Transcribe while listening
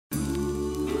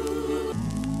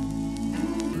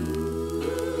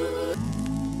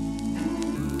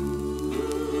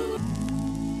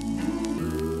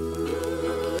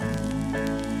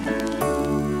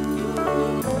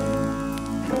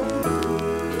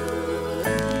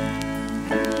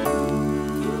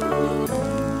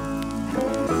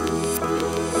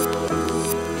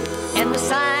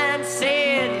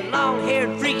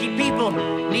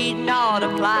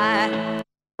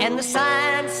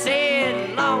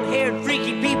red-haired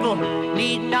freaky people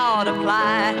need not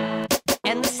apply.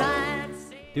 And the signs...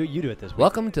 You do it this way.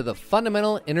 Welcome to the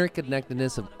fundamental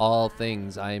interconnectedness of all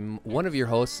things. I'm one of your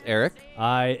hosts, Eric,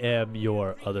 I am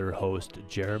your other host,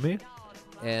 Jeremy.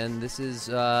 and this is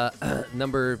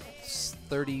number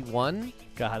 31.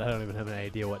 God, I don't even have an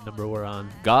idea what number we're on.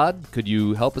 God, could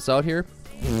you help us out here?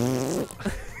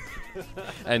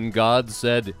 And God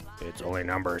said, "It's only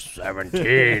number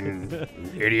 17,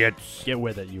 you idiots. Get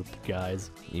with it, you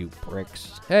guys. You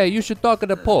pricks. Hey, you should talk to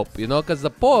the Pope, because the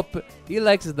Pope, he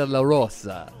likes the La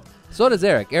Rosa. So does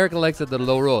Eric. Eric likes the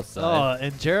La Rosa. Oh,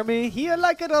 and Jeremy, he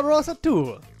like it a rosa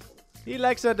too. He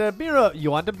likes a birra. You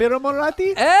want a birra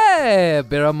Moratti? Hey,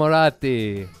 Birra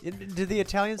Moratti. Did the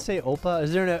Italians say oppa?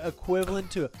 Is there an equivalent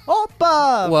to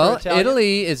oppa? Well, for Italian?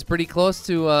 Italy is pretty close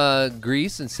to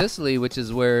Greece and Sicily, which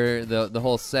is where the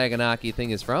whole Saganaki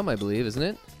thing is from, I believe, isn't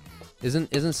it?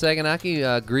 Isn't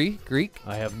Saganaki Greek?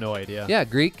 I have no idea. Yeah,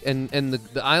 Greek, and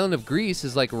the island of Greece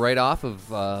is like right off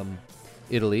of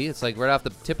Italy. It's like right off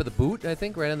the tip of the boot, I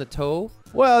think, right on the toe.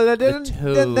 Well, then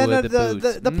toe of the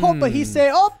boots. the Pope, he say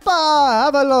oppa,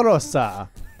 have a la rosa.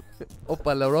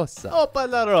 Oppa la Rosa. Oppa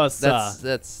la rosa.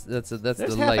 That's There's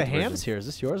the half light a hams version. here. Is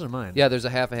this yours or mine? Yeah, there's a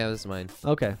half a ham. This is mine.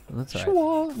 Okay, that's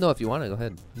all right. No, if you want to, go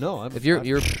ahead. No, If you're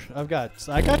I got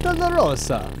the la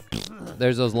rosa.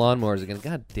 there's those lawnmowers again.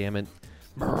 God damn it.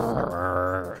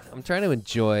 I'm trying to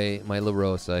enjoy my La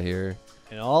Rosa here.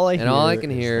 And all I can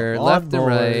hear, left and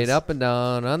right, up and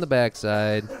down, on the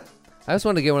backside. I just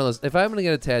want to get one of those. If I'm going to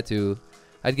get a tattoo,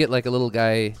 I'd get like a little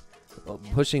guy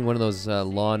pushing one of those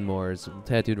lawnmowers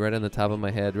tattooed right on the top of my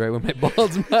head, right where my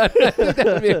bald's at. That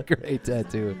would be a great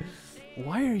tattoo.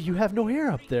 Why are you have no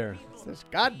hair up there? It's this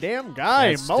goddamn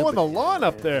guy That's mowing stupid. the lawn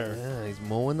up there. Yeah, he's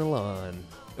mowing the lawn.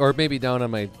 Or maybe down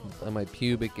on my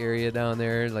pubic area down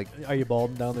there. Like, Are you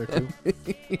balding down there too? I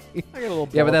got a little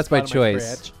yeah, but bald that's my spot on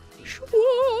choice. crotch.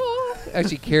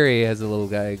 Actually, Carrie has a little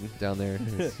guy down there.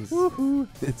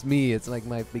 It's me. It's like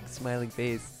my big smiling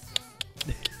face.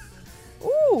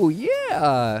 Oh,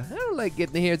 yeah. I don't like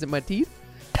getting the hairs in my teeth.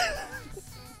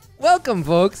 Welcome,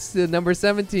 folks, to number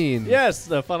 17. Yes,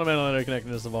 the fundamental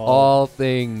interconnectedness of all. All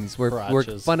things. We're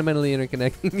Crotches. fundamentally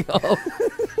interconnecting all.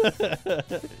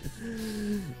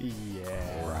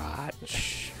 Yeah.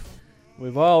 Crotch.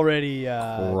 We've already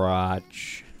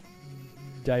Crotch.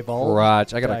 divulged.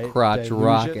 Crotch. I got a crotch dilution.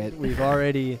 rocket. We've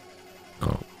already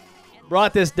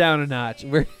brought this down a notch.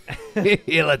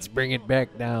 Yeah, let's bring it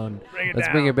back down. Bring it Let's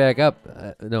down. bring it back up.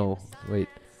 No, wait.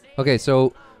 Okay,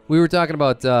 so we were talking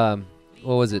about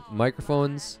what was it?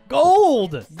 Microphones,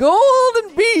 Gold. gold,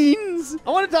 and beans. I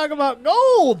want to talk about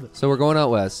gold. So we're going out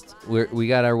west. We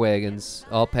got our wagons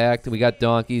all packed, and we got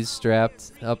donkeys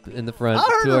strapped up in the front. I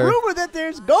heard to a our, rumor that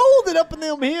there's gold up in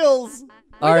them hills.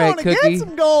 All We're right, going to Cookie. get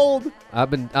some gold. I've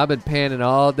been panning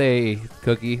all day,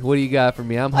 Cookie. What do you got for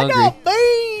me? I'm hungry. I got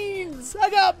beans. I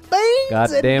got beans. God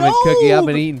and damn it, Cookie! I've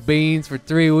been gold. eating beans for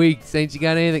 3 weeks. Ain't you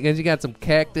got anything? Ain't you got some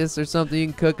cactus or something you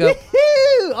can cook up?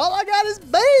 All I got is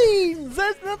beans.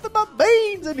 There's nothing but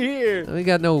beans in here. We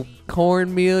got no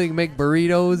cornmeal. You can make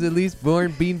burritos at least.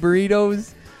 Bean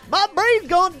burritos. My brain's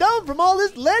gone dumb from all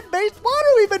this lead-based water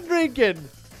we've been drinking.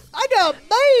 I got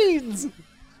beans.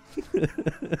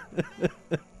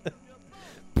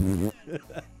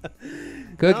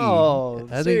 Cookie. No,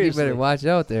 I think you seriously. better watch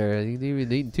out there. You've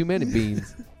been eating too many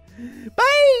beans.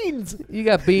 Beans. You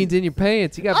got beans in your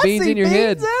pants. You got I beans see in your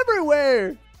head. beans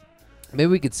everywhere. Maybe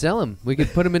we could sell them. We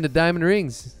could put them into diamond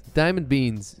rings. Diamond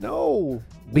beans. No.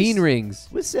 Bean rings.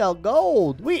 We sell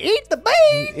gold. We eat the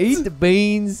beans. Eat the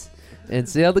beans and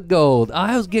sell the gold.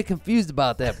 I always get confused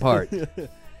about that part.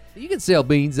 You can sell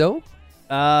beans though.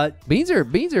 Beans are,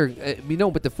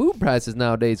 but the food prices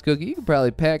nowadays, Cookie, you can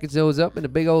probably package those up in a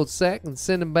big old sack and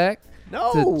send them back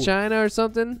No. to China or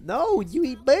something. No, you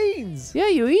eat beans. Yeah,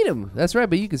 you eat them. That's right,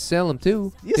 but you can sell them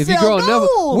too. You if sell you grow enough.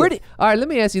 gold. All right, let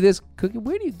me ask you this, Cookie.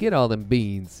 Where do you get all them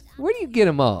beans? Where do you get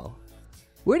them all?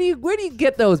 Where do you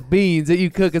get those beans that you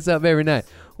cook us up every night?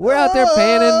 We're out there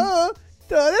panning.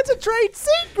 That's a trade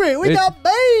secret. We It's- got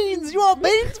beans. You want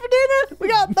beans for dinner? We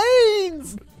got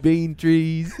beans. Bean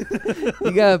trees.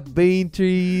 You got bean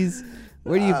trees.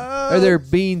 Where do you? Are there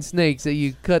bean snakes that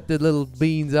you cut the little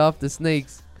beans off the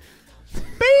snakes?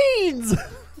 Beans.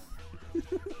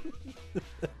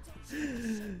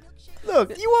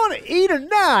 Look, you want to eat or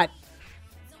not?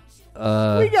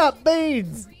 We got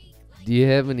beans. Do you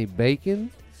have any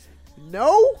bacon?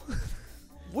 No,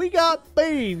 we got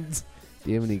beans. Do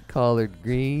you have any collard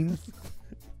greens?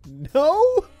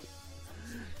 No,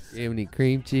 Do you have any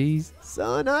cream cheese?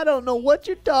 son, I don't know what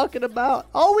you're talking about.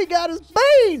 All we got is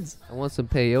beans. I want some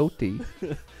peyote.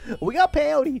 We got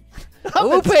peyote.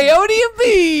 Ooh, peyote and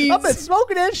beans. I've been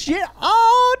smoking that shit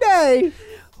all day.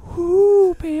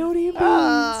 Ooh, peyote and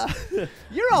beans.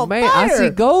 You're on Man, fire. I see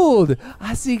gold.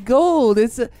 I see gold.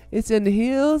 It's in the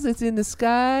hills. It's in the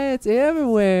sky. It's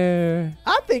everywhere.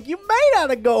 I think you made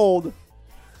out of gold.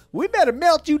 We better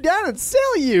melt you down and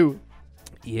sell you.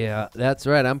 Yeah, that's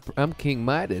right. I'm King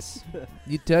Midas.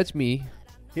 You touch me,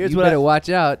 Here's you what better I, watch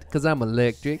out, because I'm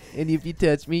electric. And if you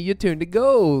touch me, you turn to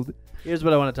gold. here's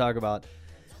what I want to talk about.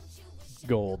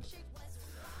 Gold.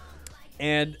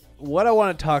 And what I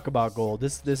want to talk about gold.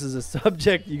 This is a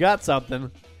subject. You got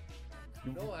something.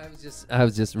 No, I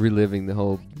was just reliving the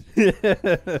whole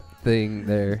thing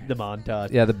there. The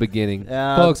montage. Yeah, the beginning.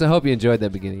 Folks, I hope you enjoyed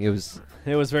that beginning. It was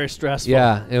very stressful.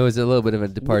 Yeah, it was a little bit of a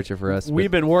departure for us.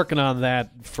 We've been working on that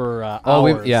for Oh,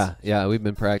 hours. we've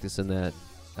been practicing that.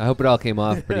 I hope it all came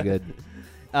off pretty good.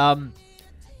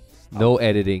 No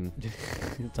editing.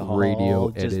 It's all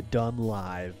Radio just edit. done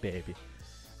live, baby.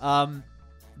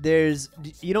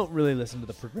 You don't really listen to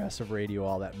the progressive radio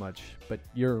all that much, but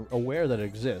you're aware that it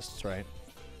exists, right?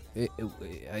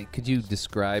 Could you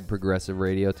describe progressive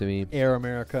radio to me? Air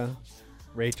America,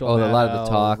 Rachel. Oh, a lot of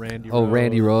the Maddow, talk.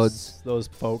 Randy Rhoads. Those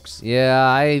folks. Yeah,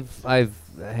 I've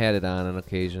had it on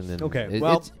occasion. And Okay,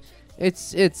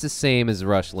 it's the same as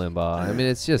Rush Limbaugh. I mean,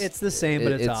 it's just It's the same,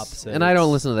 but it's opposite. And I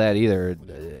don't listen to that either.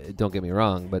 Don't get me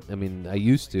wrong, but I mean, I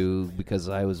used to because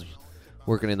I was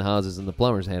working in the houses and the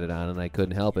plumbers had it on, and I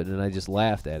couldn't help it, and I just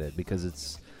laughed at it because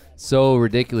it's so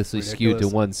ridiculously skewed to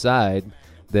one side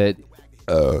that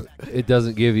it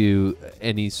doesn't give you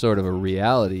any sort of a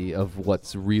reality of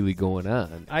what's really going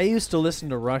on. I used to listen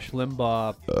to Rush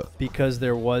Limbaugh because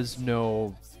there was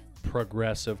no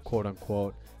progressive, quote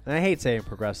unquote. And I hate saying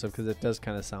progressive because it does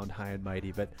kind of sound high and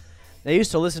mighty, but I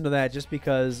used to listen to that just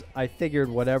because I figured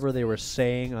whatever they were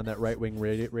saying on that right-wing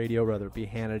radio, whether it be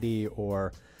Hannity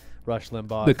or Rush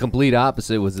Limbaugh, The complete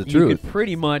opposite was the you truth. could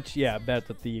pretty much, bet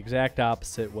that the exact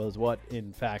opposite was what,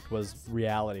 in fact, was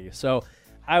reality. So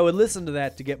I would listen to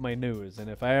that to get my news, and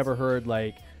if I ever heard,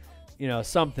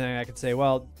 something, I could say,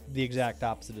 well, the exact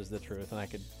opposite is the truth, and I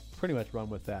could pretty much run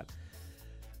with that.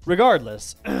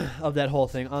 Regardless of that whole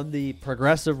thing, on the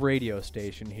progressive radio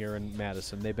station here in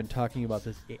Madison, they've been talking about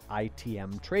this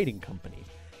ITM trading company.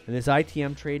 And this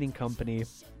ITM trading company,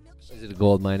 Is it a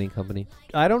gold mining company?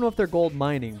 I don't know if they're gold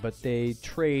mining, but they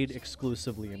trade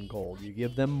exclusively in gold. You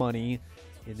give them money,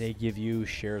 and they give you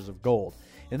shares of gold.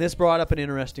 And this brought up an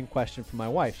interesting question from my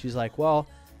wife. She's like, well,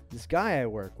 this guy I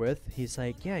work with, he's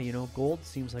like, yeah, gold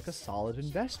seems like a solid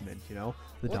investment,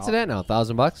 What's it at now?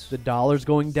 $1,000? The dollar's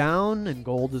going down and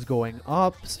gold is going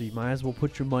up, so you might as well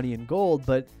put your money in gold.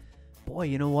 But, boy,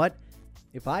 you know what?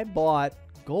 If I bought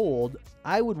gold,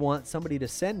 I would want somebody to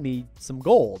send me some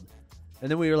gold. And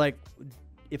then we were like,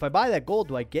 if I buy that gold,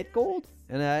 do I get gold?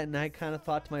 And I kind of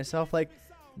thought to myself, like,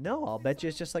 no, I'll bet you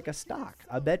it's just like a stock.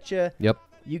 I bet you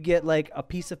you get like a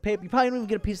piece of paper. You probably don't even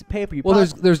get a piece of paper.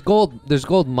 There's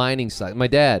gold mining stock. My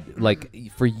dad,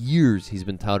 for years, he's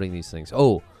been touting these things.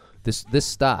 Oh, this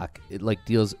stock, it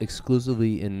deals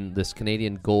exclusively in this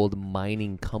Canadian gold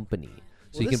mining company.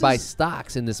 So you can buy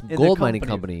stocks in this gold mining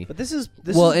company. But this is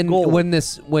gold.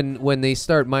 When when they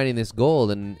start mining this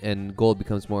gold and gold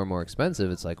becomes more and more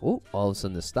expensive, it's like, oh, all of a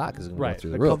sudden this stock is going to go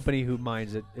through the roof. The company who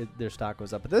mines it, their stock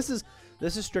goes up. But this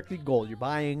is strictly gold. You're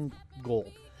buying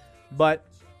gold. But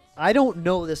I don't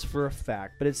know this for a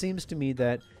fact, but it seems to me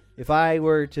that if I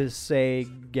were to say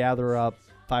gather up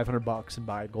 $500 and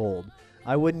buy gold,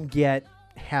 I wouldn't get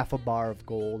half a bar of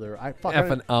gold or half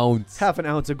an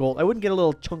ounce of gold. I wouldn't get a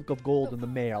little chunk of gold in the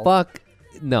mail. Fuck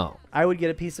no. I would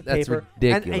get a piece of paper. That's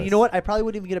ridiculous. And you know what? I probably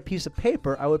wouldn't even get a piece of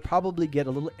paper. I would probably get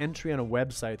a little entry on a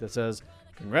website that says,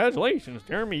 "Congratulations,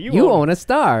 Jeremy, you own a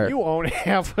star. You own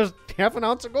half an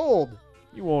ounce of gold.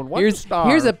 You own one star."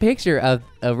 Here's a picture of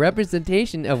a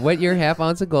representation of what your half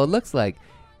ounce of gold looks like.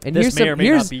 And this may or may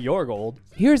not be your gold.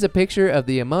 Here's a picture of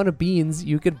the amount of beans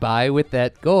you could buy with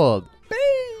that gold.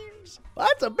 Beans!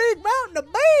 That's a big mountain of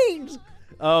beans!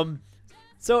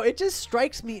 So it just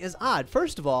strikes me as odd.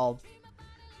 First of all,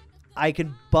 I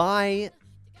can buy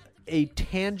a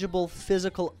tangible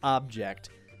physical object,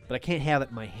 but I can't have it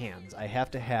in my hands. I have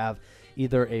to have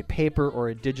either a paper or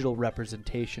a digital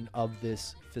representation of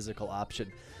this physical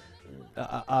object.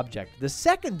 The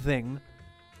second thing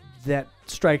that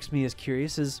strikes me as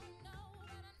curious is,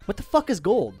 what the fuck is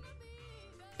gold?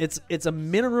 It's a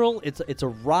mineral. It's a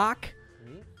rock,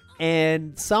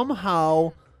 and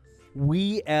somehow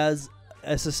we as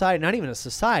a society, not even a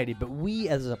society, but we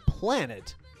as a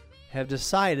planet, have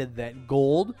decided that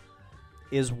gold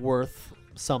is worth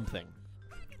something.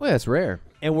 Well, that's rare.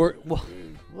 And we're well,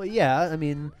 yeah. I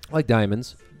mean, like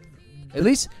diamonds. At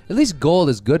least gold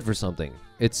is good for something.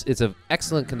 It's an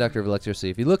excellent conductor of electricity.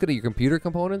 If you look at your computer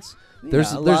components,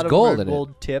 there's a lot of gold them in are it.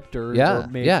 gold tipped or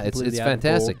made It's completely out of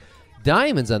fantastic. gold.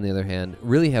 Diamonds, on the other hand,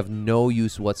 really have no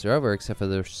use whatsoever except for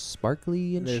they're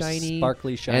sparkly and They're shiny.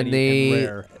 sparkly, shiny, and they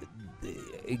rare.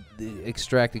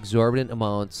 extract exorbitant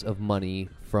amounts of money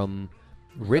from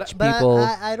rich But people.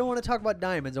 I don't want to talk about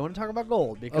diamonds. I want to talk about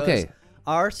gold because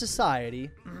our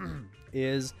society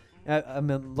is.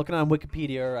 I'm looking on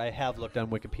Wikipedia, or I have looked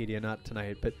on Wikipedia, not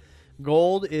tonight, but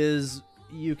gold is.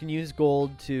 You can use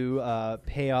gold to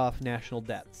pay off national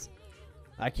debts.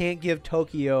 I can't give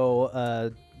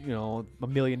Tokyo, $1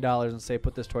 million and say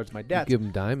put this towards my debts. Give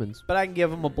them diamonds. But I can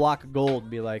give them a block of gold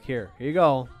and be like, here you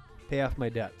go, pay off my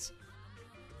debts.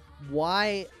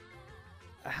 Why?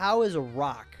 How is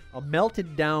a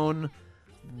melted down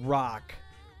rock,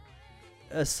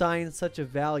 assigned such a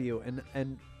value?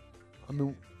 And I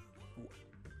mean,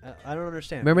 I don't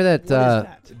understand. Remember What is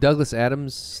that Douglas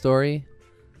Adams story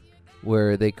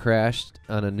where they crashed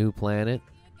on a new planet,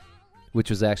 which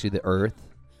was actually the Earth?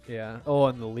 Yeah. Oh,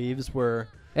 and the leaves were.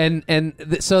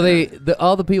 So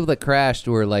all the people that crashed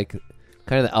were like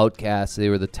kind of the outcasts. They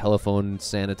were the telephone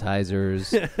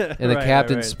sanitizers, and the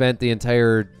captain spent the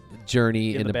entire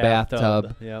journey in a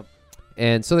bathtub. Yep.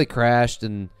 And so they crashed,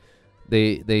 and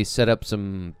they set up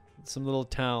some little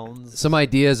towns. some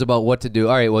ideas about what to do.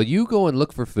 All right, well, you go and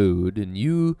look for food, and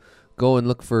you go and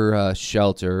look for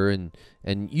shelter, and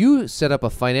you set up a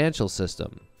financial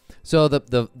system. So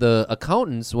the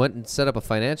accountants went and set up a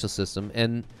financial system,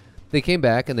 and they came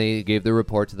back and they gave their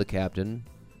report to the captain,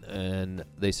 and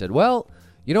they said, well,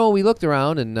 we looked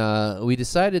around and we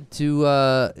decided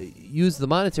to use the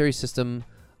monetary system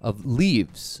of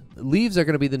leaves. Leaves are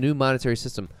going to be the new monetary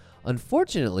system.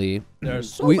 Unfortunately, there are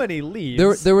so many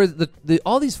leaves. There were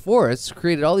all these forests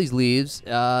created all these leaves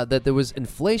that there was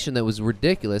inflation that was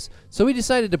ridiculous. So we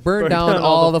decided to burn down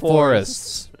all the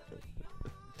forests.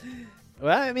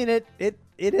 Well, I mean, it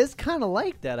is kind of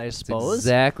like that, I suppose.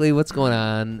 Exactly what's going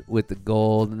on with the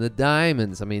gold and the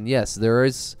diamonds. I mean, yes, there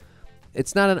is.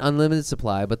 It's not an unlimited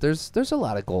supply, but there's a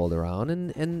lot of gold around,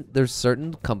 and there's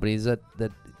certain companies that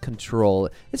control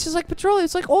it. It's just like petroleum.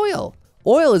 It's like oil.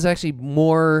 Oil is actually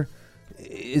worth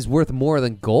more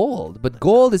than gold, but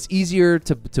gold is easier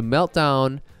to melt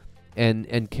down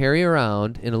and carry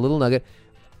around in a little nugget.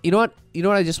 You know what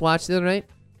I just watched the other night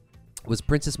was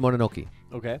Princess Mononoke.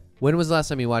 Okay. When was the last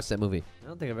time you watched that movie? I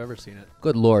don't think I've ever seen it.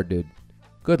 Good Lord, dude.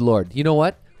 Good Lord. You know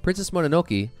what? Princess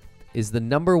Mononoke is the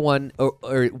number one,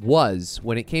 or it was,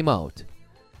 when it came out,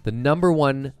 the number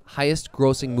one highest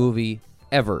grossing movie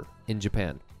ever in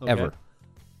Japan. Okay. Ever.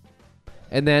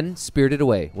 And then Spirited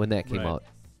Away when that came Right. out.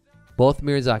 Both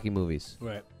Miyazaki movies.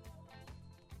 Right.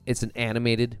 It's an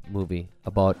animated movie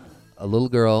about a little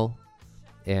girl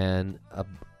and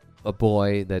a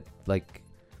boy that, like,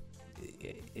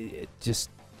 it just,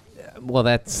 well,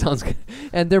 that sounds good.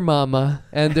 And their mama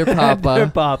and their papa. Their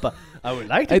papa. I would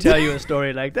like to tell you a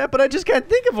story like that, but I just can't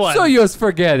think of one. So you just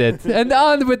forget it. And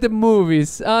on with the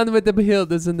movies. On with the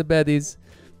Hildas and the Bettys.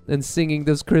 And singing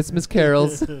those Christmas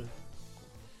carols.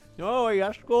 Oh, I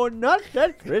just go nuts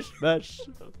at Christmas.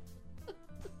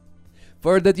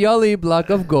 For that jolly block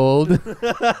of gold.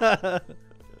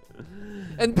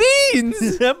 And beans!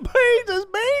 There's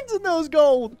beans in those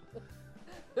gold.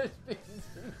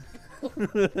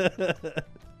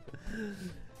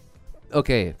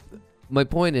 Okay, my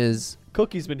point is,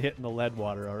 Cookie's been hitting the lead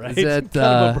water, all right? Is that,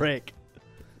 Cut him a break.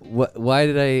 why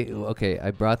did I... Okay, I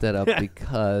brought that up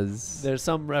because... There's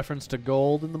some reference to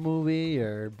gold in the movie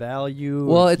or value.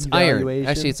 Well, it's iron. evaluation.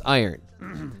 Actually, it's iron.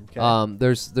 Okay.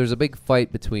 There's a big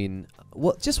fight between...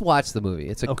 Well, just watch the movie.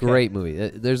 It's a Okay. great movie.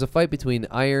 There's a fight between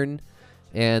iron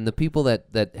and the people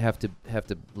that have to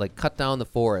like cut down the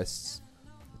forests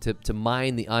to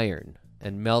mine the iron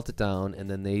and melt it down,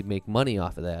 and then they make money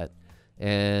off of that.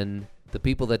 And the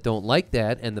people that don't like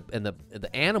that, and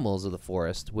the animals of the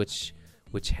forest, which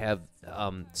have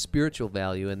spiritual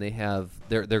value, and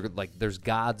they're like, there's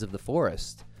gods of the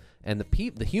forest, and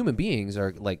the human beings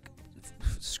are like,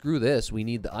 screw this, we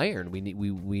need the iron, we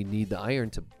need the iron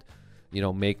to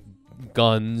make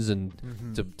guns and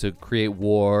to create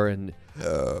war and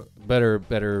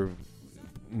better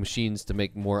machines to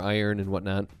make more iron and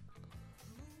whatnot.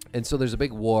 And so there's a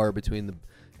big war between the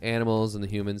animals and the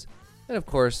humans. And of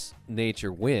course,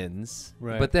 nature wins.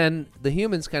 Right. But then the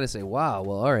humans kind of say, wow,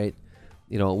 well, all right,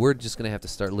 we're just going to have to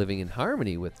start living in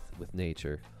harmony with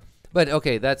nature. But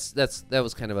okay, that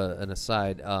was kind of an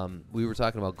aside. We were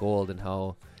talking about gold and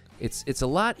how it's a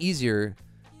lot easier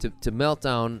to melt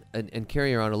down and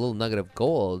carry around a little nugget of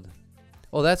gold.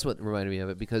 Oh, that's what reminded me of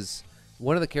it, because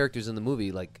one of the characters in the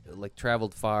movie like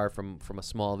traveled far from a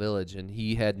small village, and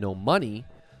he had no money,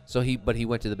 but he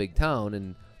went to the big town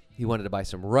and he wanted to buy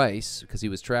some rice because he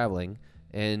was traveling,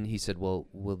 and he said, well,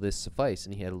 will this suffice?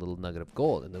 And he had a little nugget of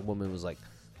gold, and the woman was like,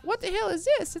 what the hell is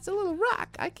this? It's a little rock.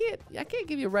 I can't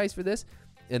give you rice for this.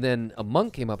 And then a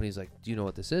monk came up and he's like, do you know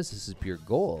what this is? This is pure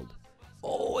gold.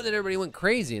 Oh, and then everybody went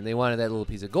crazy and they wanted that little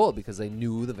piece of gold because they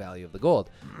knew the value of the gold.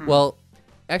 Well,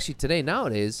 actually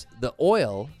nowadays, the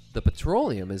oil, the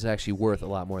petroleum is actually worth a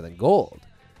lot more than gold.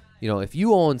 You know, if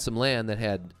you own some land that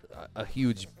had a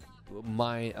huge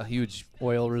mine, a huge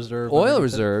oil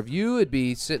reserve, you would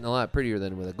be sitting a lot prettier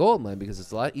than with a gold mine because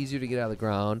it's a lot easier to get out of the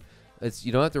ground.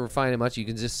 You don't have to refine it much. You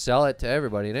can just sell it to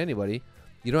everybody and anybody.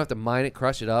 You don't have to mine it,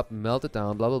 crush it up, melt it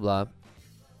down, blah, blah, blah.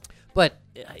 But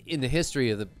in the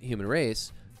history of the human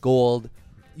race, gold,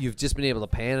 you've just been able to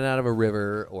pan it out of a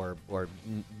river or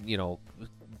you know,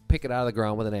 pick it out of the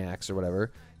ground with an axe or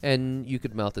whatever, and you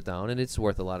could melt it down, and it's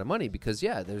worth a lot of money because,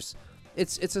 yeah,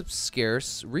 it's a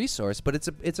scarce resource, but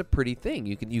it's a pretty thing.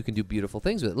 You can do beautiful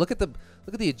things with it. Look at the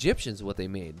Egyptians, what they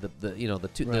made.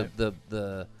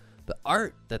 The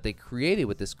art that they created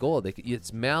with this gold,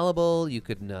 it's malleable. You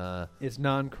can it's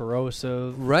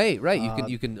non-corrosive. Right.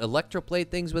 You can electroplate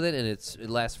things with it, and it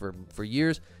lasts for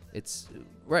years. It's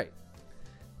right.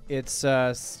 It's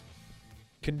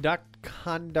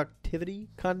conductivity.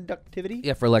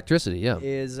 Yeah, for electricity. Yeah,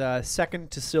 is second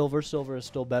to silver. Silver is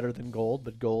still better than gold,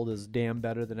 but gold is damn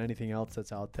better than anything else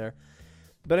that's out there.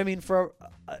 But I mean, for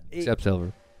except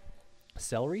silver.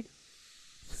 Celery.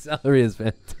 Celery is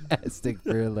fantastic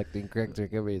for electing correct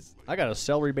circuitries. I got a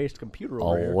celery-based computer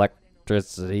over here.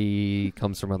 Electricity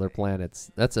comes from other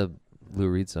planets. That's a Lou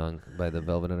Reed song by the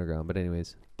Velvet Underground. But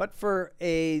anyways. But for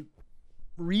a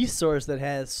resource that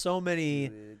has so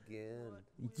many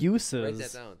uses. Write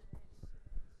that down.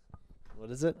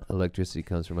 What is it? Electricity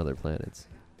comes from other planets.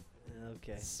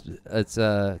 Okay. It's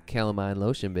calamine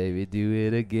lotion, baby. Do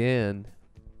it again.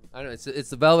 I don't know. It's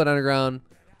the Velvet Underground.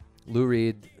 Lou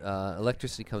Reed,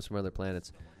 electricity comes from other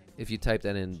planets. If you type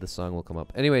that in, the song will come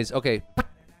up. Anyways, okay.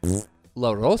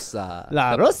 La Rosa.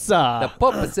 La Rosa. The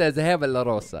Pope says, I have a La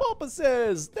Rosa. Pope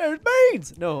says, there's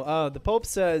beans. No, the Pope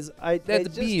says, There's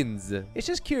beans. It's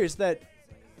just curious that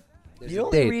There's the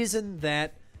only reason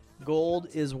that gold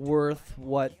is worth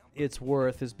what it's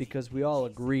worth is because we all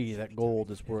agree that gold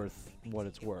is worth what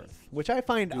it's worth, which I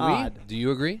find odd. Do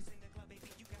you agree?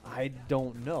 I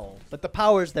don't know. But the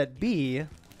powers that be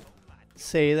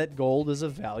say that gold is a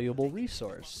valuable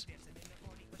resource.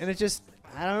 And it just,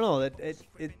 I don't know,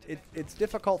 it's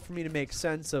difficult for me to make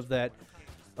sense of that.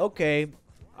 Okay,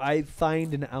 I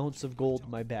find an ounce of gold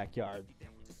in my backyard.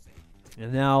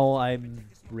 And now I'm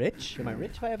rich? Am I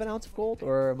rich if I have an ounce of gold?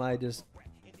 Or am I just...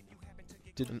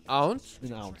 An ounce?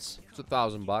 An ounce. It's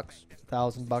 $1,000.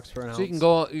 $1,000 for an ounce. So you can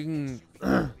go,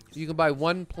 you can buy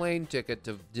one plane ticket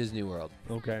to Disney World.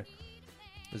 Okay.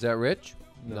 Is that rich?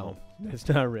 No. It's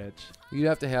not rich. You'd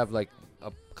have to have like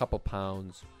a couple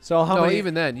pounds. So how many?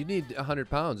 Even then, you need 100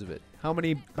 pounds of it. How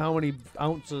many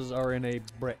ounces are in a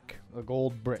brick? A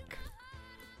gold brick?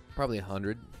 Probably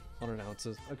 100. 100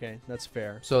 ounces. Okay, that's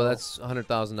fair. So that's $100,000.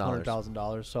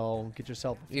 $100,000. So get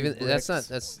yourself a few even bricks.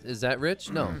 Is that rich?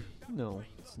 No. No,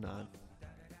 it's not.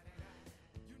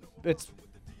 It's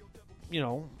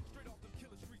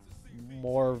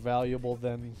more valuable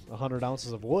than 100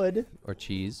 ounces of wood or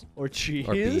cheese or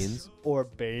beans or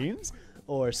beans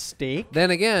or steak.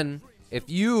 Then again, if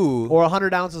you or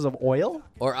 100 ounces of oil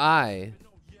or I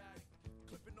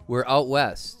were out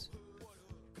west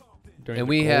during and the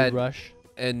we gold had rush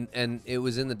and it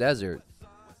was in the desert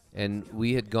and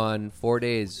we had gone 4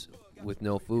 days with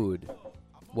no food,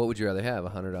 what would you rather have,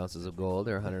 100 ounces of gold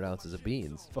or 100 ounces of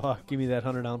beans? Fuck, give me that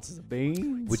 100 ounces of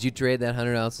beans. Would you trade that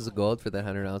 100 ounces of gold for that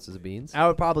 100 ounces of beans? I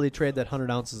would probably trade that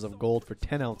 100 ounces of gold for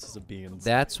 10 ounces of beans.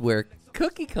 That's where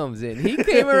Cookie comes in. He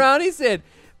came around, he said,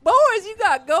 boys, you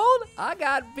got gold? I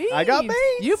got beans. I got beans.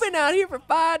 You've been out here for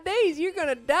 5 days. You're going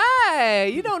to die.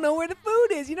 You don't know where the food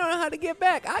is. You don't know how to get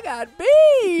back. I got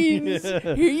beans.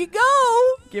 Here you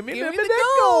go. Give me the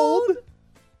gold.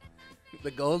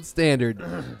 The gold standard.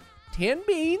 10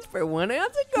 beans for 1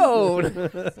 ounce of gold.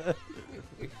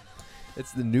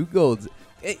 It's the new golds.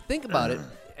 Hey, think about it.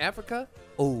 Africa,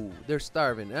 they're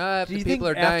starving. Do you people think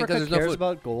are dying because Africa there's no cares food.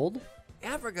 about gold?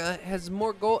 Africa has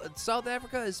more gold. South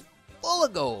Africa is full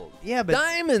of gold. Yeah, but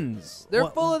diamonds. They're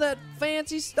full of that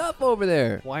fancy stuff over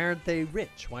there. Why aren't they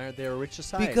rich? Why aren't they a rich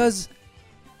society? Because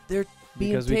they're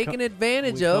being taken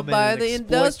advantage of by the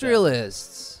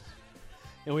industrialists.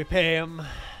 And we pay them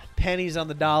pennies on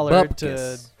the dollar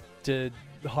to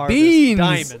harvest beans.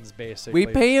 diamonds, basically.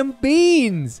 We pay them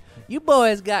beans. You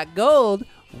boys got gold.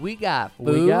 We got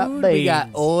We food. got We got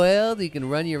beans. oil. You can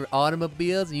run your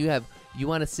automobiles. You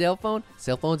want a cell phone?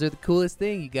 Cell phones are the coolest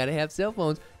thing. You got to have cell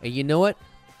phones. And you know what?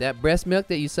 That breast milk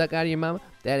that you suck out of your mama,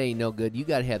 that ain't no good. You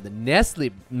got to have the Nestle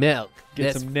milk. Get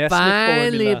that's some Nestle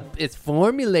finally, formula. it's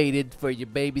formulated for your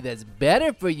baby that's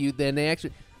better for you than they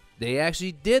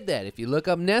actually did that. If you look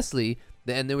up Nestle,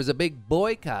 and there was a big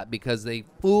boycott because they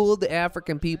fooled the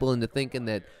African people into thinking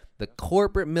that the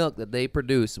corporate milk that they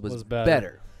produce was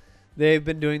better. They've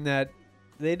been doing that.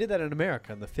 They did that in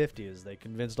America in the 50s. They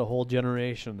convinced a whole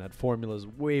generation that formula is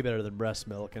way better than breast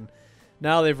milk. And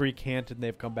now they've recanted and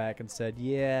they've come back and said,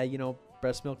 yeah,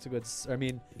 breast milk's a good...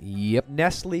 Yep.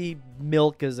 Nestle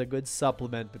milk is a good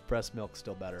supplement, but breast milk's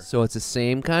still better. So it's the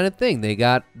same kind of thing. They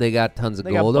got tons of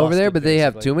They got gold over there, busted, but they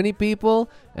have basically. too many people,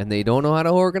 and they don't know how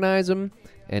to organize them.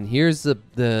 And here's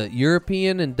the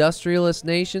European industrialist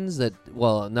nations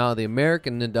now the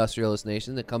American industrialist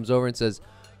nation that comes over and says,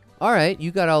 all right, you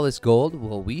got all this gold.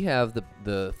 Well, we have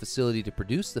the facility to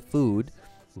produce the food.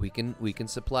 We can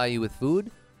supply you with food,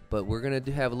 but we're going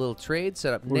to have a little trade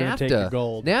set up. We're gonna take your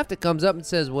gold. NAFTA comes up and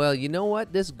says, well, you know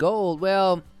what? This gold,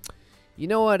 well, you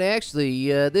know what? Actually,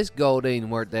 this gold ain't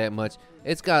worth that much.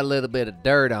 It's got a little bit of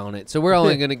dirt on it. So we're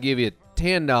only going to give you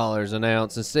 $10 an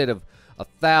ounce instead of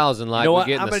 $1,000 like know we what?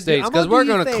 get in I'm the gonna States I'm because gonna we're do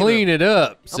you a going to favor. clean it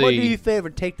up. I'm going to do See? you a favor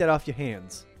and take that off your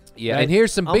hands. Yeah, Right? and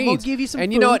here's some I'm gonna beans. give you some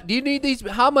and you know food. what? Do you need these?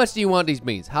 How much do you want these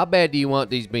beans? How bad do you want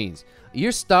these beans?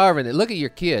 You're starving. Look at your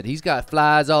kid. He's got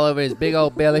flies all over his big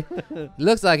old belly.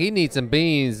 Looks like he needs some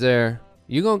beans there.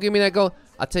 You gonna give me that gold?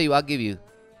 I'll tell you. I'll give you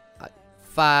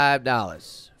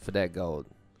 $5 for that gold.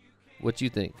 What you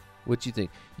think? What you think?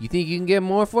 You think you can get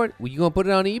more for it? Well, you gonna put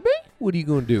it on eBay? What are you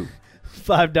gonna do?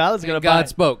 $5 gonna God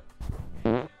spoke.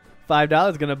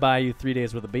 $5 gonna buy you 3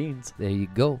 days worth of beans. There you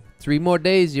go. 3 more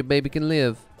days your baby can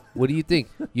live. What do you think?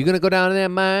 You gonna go down in that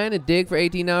mine and dig for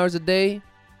 18 hours a day?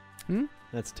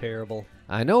 That's terrible.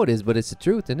 I know it is, but it's the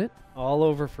truth, isn't it? All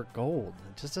over for gold.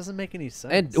 It just doesn't make any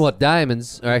sense. And well,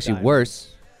 diamonds are actually Diamonds.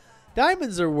 worse.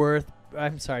 Diamonds are worse,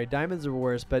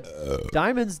 but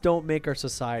diamonds don't make our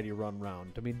society run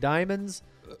round. I mean, diamonds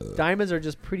are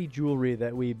just pretty jewelry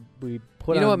that we put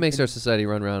on. You know what makes our society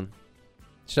run round?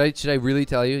 Should I really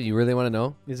tell you? You really want to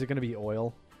know? Is it going to be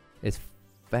oil? It's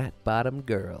fat bottom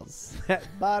girls. Fat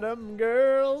bottom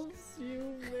girls,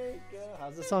 you make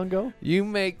how's the song go? You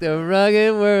make the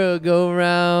rugged world go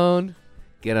round.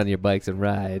 Get on your bikes and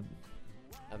ride.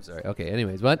 I'm sorry. Okay,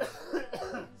 anyways, what?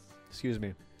 Excuse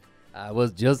me. I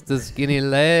was just a skinny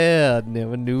lad,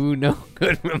 never knew no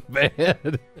good from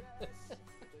bad.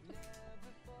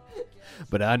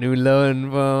 But I knew loving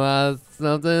for my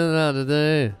something other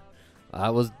day. I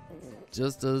was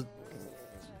just a...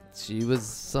 She was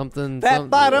something... Fat something.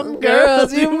 bottom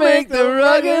girls, you make the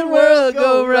rugged world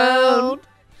go round.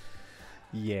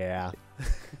 Yeah.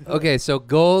 Okay, so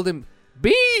gold and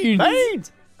beans.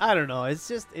 Beans! I don't know. It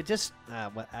just.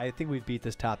 I think we've beat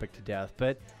this topic to death,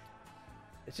 but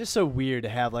it's just so weird to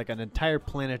have like an entire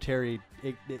planetary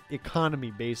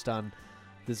economy based on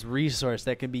this resource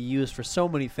that can be used for so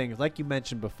many things. Like you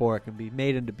mentioned before, it can be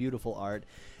made into beautiful art,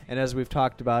 and as we've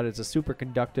talked about, it's a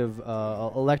superconductive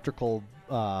electrical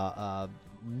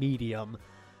medium.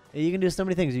 And you can do so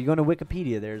many things. You go to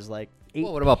Wikipedia. There's like 8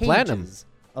 Well, what about platinum? pages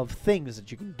of things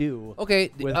that you can do. Okay,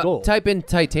 With gold. type in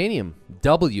titanium.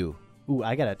 W. Ooh,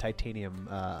 I got a titanium.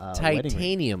 Wedding ring.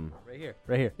 Titanium. Right here.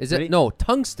 Right here. Is Ready? it? No,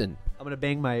 tungsten. I'm gonna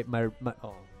bang my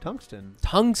tungsten.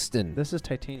 Tungsten. This is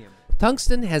titanium.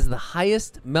 Tungsten has the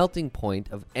highest melting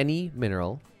point of any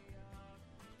mineral,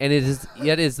 and it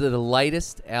is the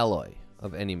lightest alloy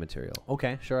of any material.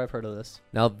 Okay, sure, I've heard of this.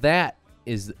 Now that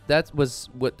was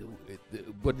what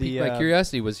piqued my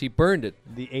curiosity was he burned it.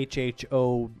 The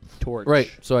HHO torch.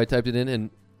 Right. So I typed it in, and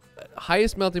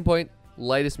highest melting point,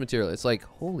 lightest material. It's like,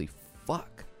 holy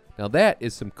fuck. Now that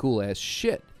is some cool ass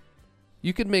shit.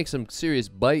 You could make some serious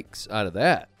bikes out of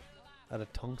that. Out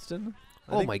of tungsten.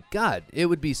 Oh my god, it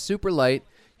would be super light.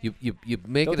 You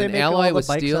make Don't it they an make all alloy the with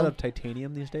bikes steel. out of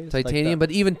titanium these days? Titanium, but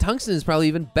even tungsten is probably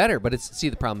even better. But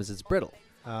the problem is it's brittle.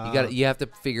 You have to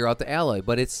figure out the alloy.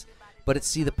 But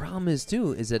the problem is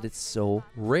too is that it's so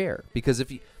rare because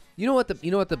if you know what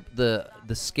the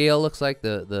scale looks like,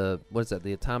 the what is that,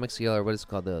 the atomic scale, or what is it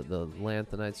called, the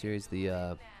lanthanide series,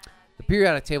 the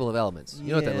periodic table of elements. You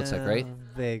know what that looks like, right?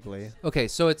 Vaguely. Okay,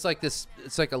 so it's like this.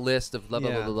 It's like a list of blah blah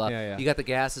blah blah blah. Yeah. You got the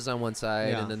gases on one side,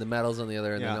 Yeah. and then the metals on the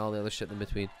other, and then Yeah. all the other shit in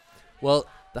between. Well,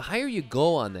 the higher you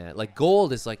go on that, like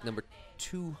gold is like number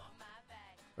 2,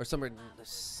 or somewhere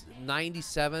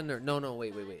 97, or no,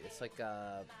 wait. It's like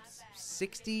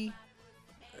 60,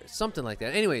 or something like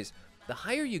that. Anyways, the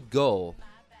higher you go,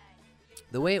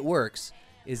 the way it works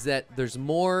is that there's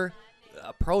more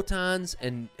protons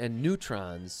and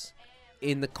neutrons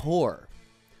in the core.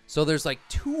 So there's like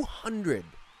 200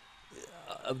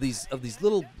 of these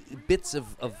little bits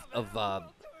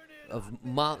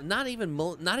not even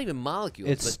molecules.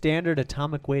 Its but standard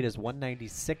atomic weight is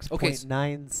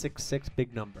 196.966,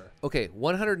 big number. Okay,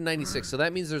 196. So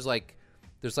that means there's like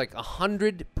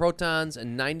 100 protons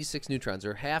and 96 neutrons,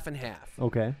 or half and half.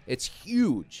 Okay. It's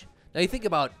huge. Now you think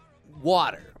about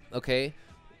water, okay?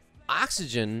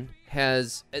 Oxygen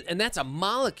has, and that's a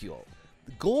molecule.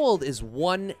 Gold is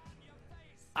one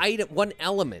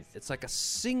element. It's like a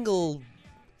single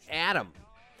atom,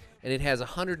 and it has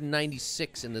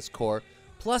 196 in this core.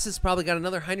 Plus, it's probably got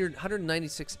another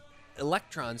 196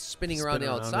 electrons spinning around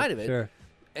the outside of it. Sure.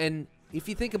 And if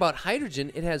you think about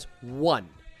hydrogen, it has one.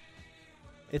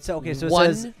 It's okay. So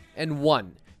one it says and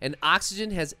one, and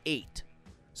oxygen has 8.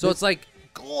 So it's like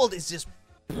gold is just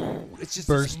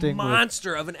bursting this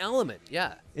monster of an element.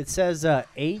 Yeah. it says AU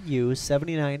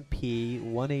 79P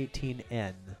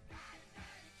 118N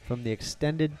from the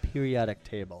extended periodic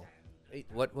table.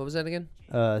 What was that again?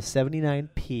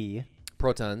 79P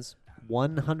Protons,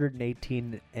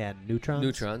 118N neutrons.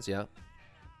 neutrons, yeah.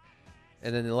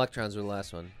 And then the electrons were the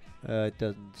last one. It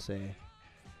doesn't say.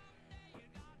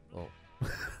 Oh.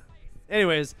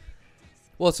 Anyways,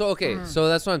 Well, so okay, so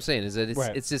that's what I'm saying is that it's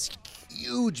Right. it's this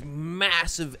huge,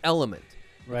 massive element.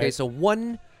 right. Okay, so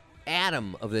one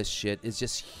atom of this shit is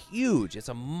just huge. It's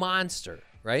a monster,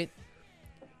 right?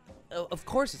 Of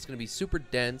course, it's going to be super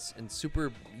dense and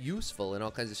super useful and all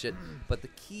kinds of shit. But the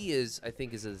key is, I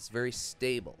think, is that it's very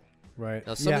stable. right.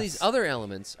 Now, some of these other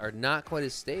elements are not quite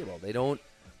as stable. They don't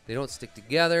stick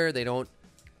together.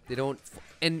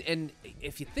 And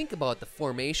if you think about the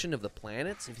formation of the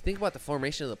planets, if you think about the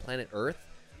formation of the planet Earth,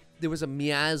 there was a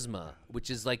miasma, which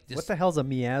is like this. What the hell's a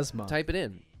miasma? Type it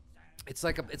in. It's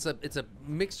like it's a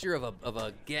mixture of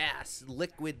a gas,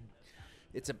 liquid.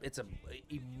 It's a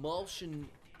emulsion.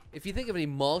 If you think of an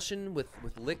emulsion with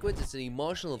liquids, it's an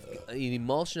emulsion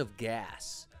of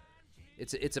gas.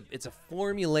 It's a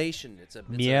formulation. It's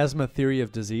Miasma theory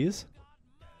of disease?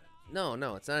 No,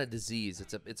 it's not a disease.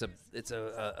 It's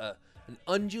an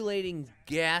undulating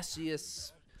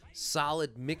gaseous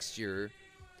solid mixture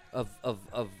of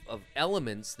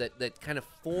elements that kind of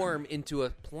form into a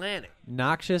planet.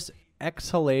 Noxious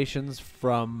exhalations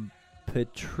from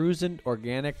putrescent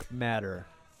organic matter.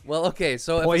 Well, okay,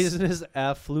 so Poisonous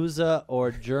efflusa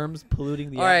or germs polluting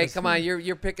the all right, atmosphere. come on,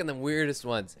 you're picking the weirdest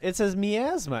ones. It says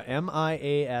miasma,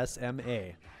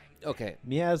 M-I-A-S-M-A. Okay,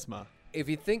 Miasma. if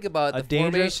you think about A the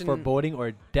dangerous, formation, foreboding,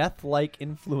 or death-like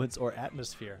influence or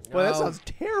atmosphere. Boy, that No. sounds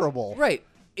terrible. right?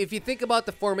 If you think about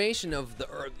the formation of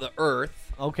the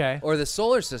Earth Okay. or the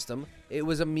solar system, it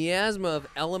was a miasma of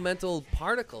elemental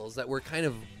particles that were kind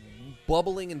of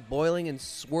bubbling and boiling and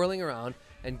swirling around,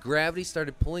 and gravity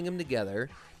started pulling them together,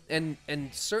 and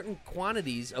certain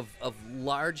quantities of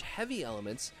large, heavy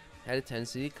elements had a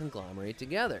tendency to conglomerate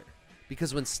together.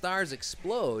 Because when stars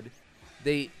explode,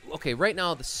 right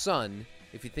now the sun,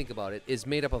 if you think about it, is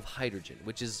made up of hydrogen,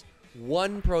 which is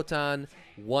one proton,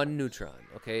 one neutron.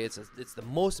 Okay, it's the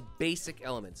most basic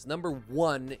elements. Number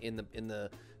 1 in the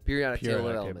periodic table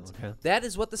of elements. Okay. That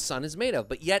is what the sun is made of,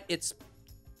 but yet it's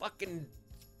fucking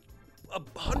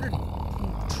 100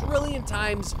 trillion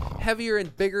times heavier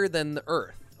and bigger than the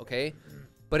Earth. Okay,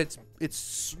 but it's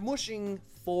smushing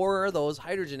 4 of those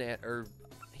hydrogen atoms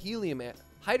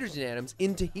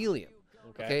into helium.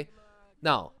 Okay.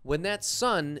 Now, when our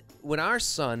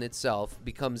sun itself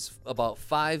becomes about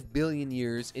 5 billion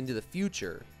years into the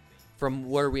future from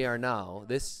where we are now,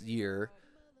 this year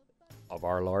of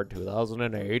our Lord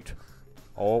 2008,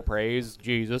 oh, praise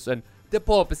Jesus, and the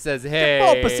Pope says, hey,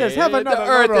 Pope says, "Have another the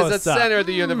Earth La is the Rosa." center of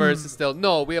the universe still.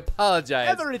 No, we apologize.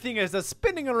 Everything is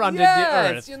spinning around Yes,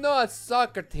 the earth. you know,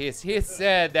 Socrates, he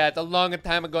said that a long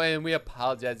time ago, and we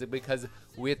apologize because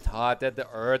we thought that the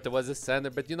Earth was the center.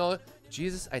 But you know,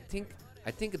 Jesus, I think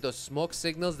those smoke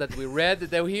signals that we read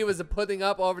that he was putting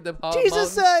up over the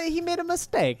Jesus, mountain. he made a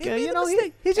mistake. He made a know,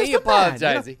 mistake. he's just And he a man.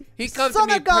 apologized. You know? He comes Son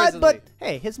to me of God, personally. but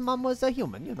hey, his mom was a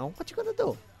human. You know, what you gonna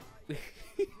do?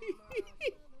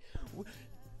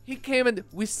 He came and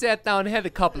we sat down and had a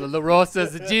couple of La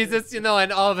Rosas, Jesus, you know,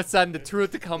 and all of a sudden the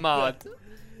truth to come out.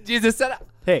 Jesus said,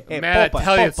 Hey, man, Popa, I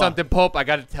tell you Popa. something, Pope. I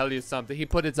got to tell you something. He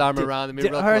put his arm around me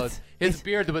the real Earth close. His is-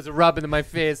 beard was rubbing in my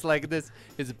face like this.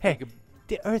 Hey,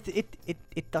 the Earth,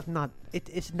 it does not.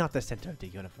 It's not the center of the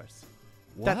universe.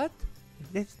 What?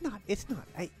 It's not.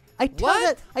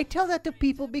 I tell that to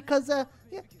people because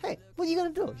hey, what are you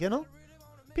gonna do? You know,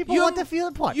 people want to feel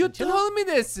important. You know? told me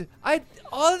this.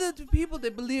 All the people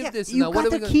that believe this. You now, what got are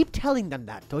we to gonna- keep telling them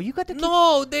that, though. You got to keep.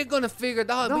 No, they're gonna figure it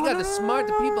out. No, We got no, to no, smart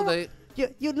the no, people. no. That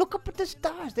You look up at the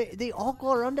stars. They all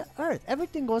go around the earth.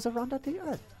 Everything goes around the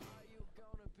earth.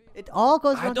 It all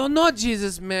goes around. I don't know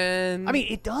Jesus, man. I mean,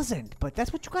 it doesn't, but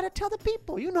that's what you gotta tell the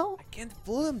people, you know. I can't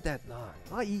fool him that long.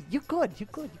 Oh, you're good. You're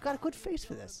good. You got a good face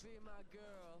for this.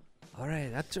 All right,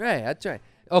 that's right. That's right.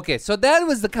 Okay, so that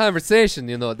was the conversation,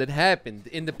 that happened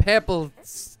in the papal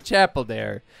chapel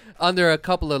there, under a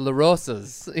couple of La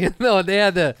Rosas. They had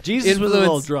the Jesus was a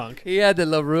little influence- drunk. He had the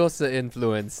La Rosa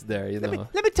influence there, Let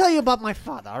me tell you about my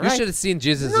father, all You right? should have seen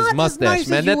Jesus' Not as mustache, nice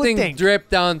man. as you That would thing think. dripped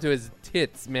down to his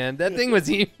tits, man. That thing was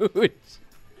huge.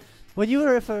 When you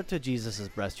refer to Jesus'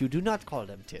 breast, you do not call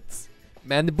them tits.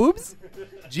 Man, the boobs?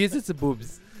 Jesus' the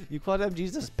boobs. You call them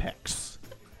Jesus' pecs.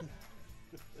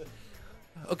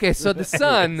 Okay, so the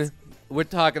sun, we're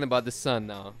talking about the sun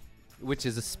now, which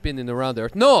is a spinning around the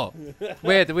earth. No!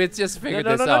 Wait, we just figured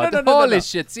No, this no, out. no, no, Holy no.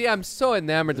 shit. See, I'm so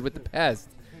enamored with the past.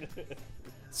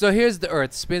 So here's the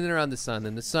earth spinning around the sun,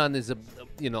 and the sun is,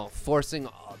 forcing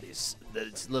all these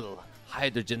little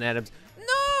hydrogen atoms.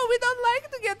 No, we don't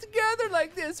like to get together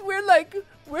like this. We're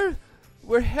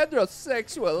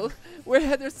heterosexual. We're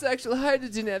heterosexual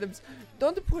hydrogen atoms.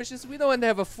 Don't push us. We don't want to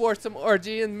have a foursome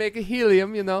orgy and make a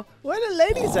helium, Where the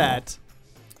ladies at?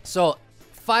 So,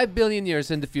 5 billion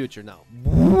years in the future now.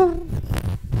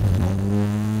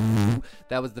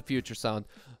 That was the future sound.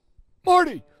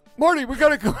 Marty, we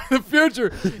gotta go in the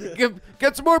future.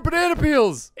 Get some more banana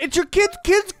peels. It's your kids.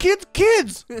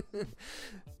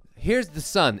 Here's the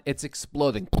sun. It's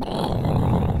exploding.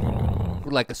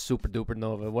 Like a super duper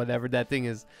nova, whatever that thing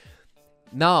is.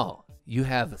 Now, you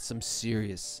have some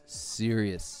serious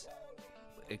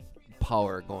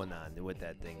power going on with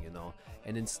that thing,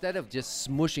 And instead of just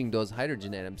smushing those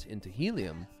hydrogen atoms into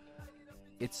helium,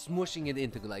 it's smushing it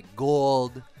into like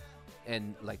gold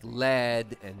and like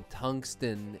lead and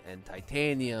tungsten and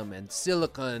titanium and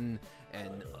silicon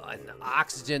and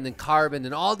oxygen and carbon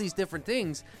and all these different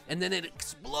things, and then it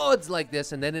explodes like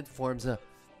this, and then it forms a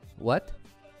what?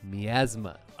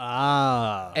 Miasma.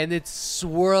 Ah. And it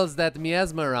swirls that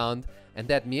miasma around, and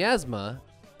that miasma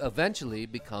eventually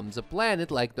becomes a planet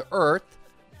like the Earth.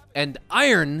 And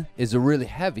iron is really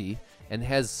heavy and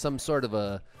has some sort of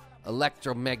a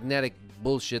electromagnetic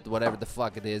bullshit, whatever the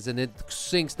fuck it is, and it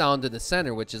sinks down to the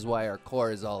center, which is why our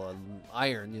core is all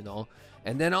iron,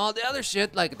 And then all the other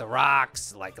shit, like the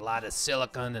rocks, like a lot of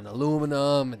silicon and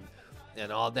aluminum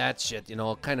and all that shit,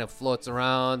 kind of floats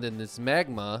around in this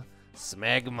magma.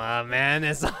 Smegma, man,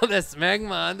 it's all the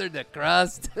smegma under the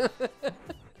crust.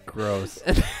 Gross.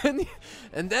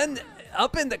 And then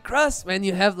up in the crust, man,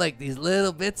 you have like these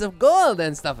little bits of gold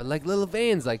and stuff, and like little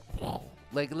veins, like a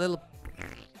vein,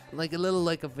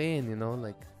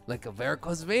 like a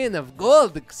varicose vein of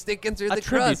gold sticking through the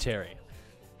crust.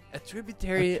 A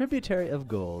tributary of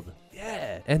gold.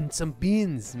 Yeah, and some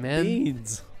beans, man.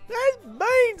 Beans. There's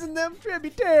beans in them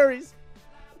tributaries.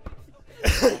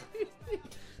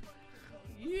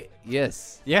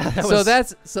 Yes. Yeah.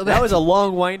 That was a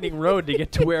long winding road to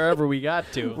get to wherever we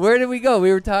got to. Where did we go?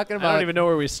 We were talking about I don't even know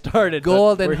where we started.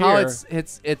 gold but and we're how here.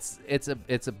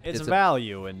 it's a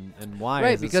value and why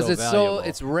right, is it because so it's valuable?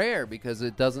 it's rare, because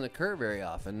it doesn't occur very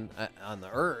often on the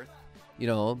Earth,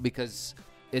 because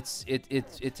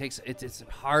it's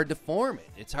hard to form it.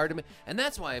 It's hard to make, and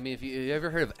that's why, I mean, if you ever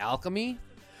heard of alchemy?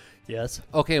 Yes.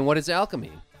 Okay, and what is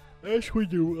alchemy? That's when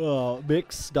you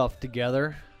mix stuff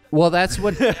together. Well, that's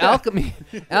what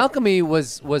alchemy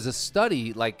was a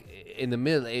study, like in the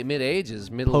mid ages,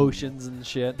 Potions and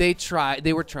shit. They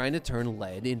were trying to turn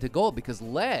lead into gold, because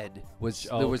lead was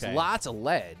there was lots of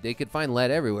lead. They could find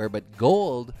lead everywhere, but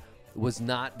gold was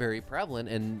not very prevalent,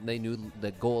 and they knew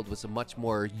that gold was a much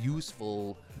more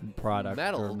useful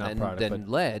metal than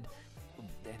lead.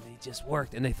 And they just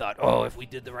worked, and they thought, oh, if we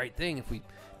did the right thing, if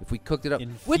we cooked it up,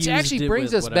 which actually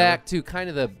brings us back to kind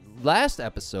of the last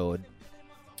episode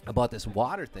about this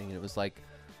water thing. And it was like,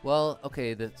 well,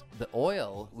 okay, the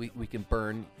oil we can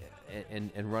burn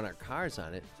and run our cars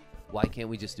on it. Why can't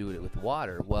we just do it with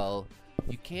water? Well,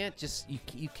 you can't just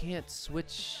you can't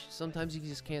switch. Sometimes you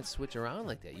just can't switch around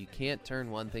like that. You can't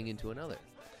turn one thing into another,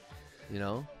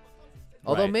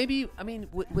 although maybe, I mean,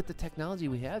 with the technology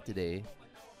we have today,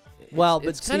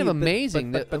 it's kind of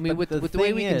amazing that, I mean, with the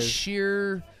way we can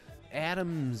shear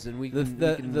atoms, and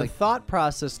the thought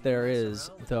process there is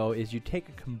you take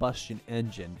a combustion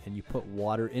engine and you put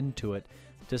water into it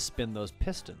to spin those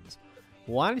pistons.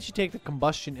 Why don't you take the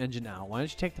combustion engine out? Why don't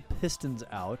you take the pistons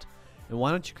out? And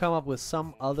why don't you come up with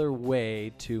some other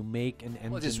way to make an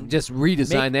engine? Well, just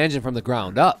redesign the engine from the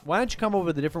ground up. Why don't you come up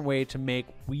with a different way to make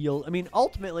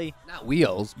ultimately, not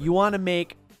wheels. You want to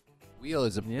make Wheel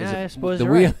is I suppose the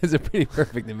you're wheel right. is a pretty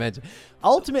perfect invention.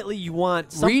 Ultimately, you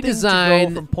want something to Redesign-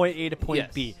 go from point A to point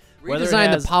Yes. B. Whether it Redesign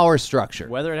has- the power structure.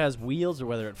 Whether it has wheels or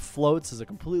whether it floats is a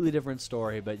completely different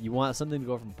story, but you want something to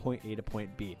go from point A to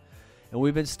point B. And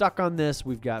we've been stuck on this.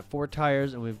 We've got 4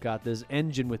 tires, and we've got this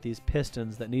engine with these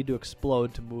pistons that need to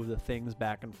explode to move the things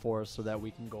back and forth so that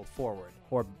we can go forward.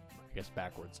 Or, I guess,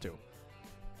 backwards, too.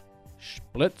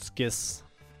 Splitskis.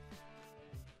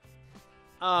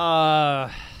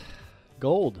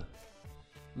 Gold.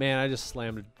 Man, I just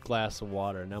slammed a glass of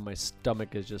water. Now my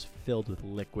stomach is just filled with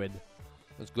liquid.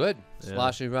 That's good. Yeah.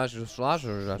 Sloshing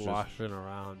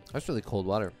Around. That's really cold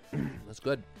water. That's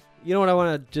good. You know what I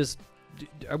want to just...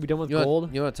 Are we done with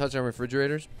gold? You want to touch on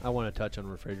refrigerators? I want to touch on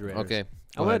refrigerators. Okay.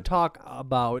 I want to talk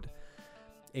about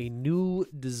a new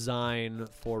design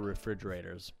for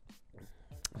refrigerators.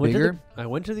 Bigger? I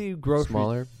went to the grocery...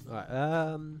 Smaller?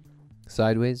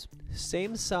 Sideways?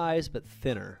 Same size, but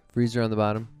thinner. Freezer on the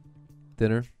bottom?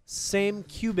 Thinner? Same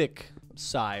cubic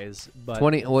size, but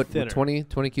 20 what? thinner.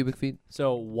 20 cubic feet?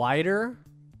 So wider,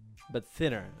 but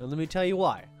thinner. And let me tell you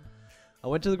why. I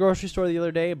went to the grocery store the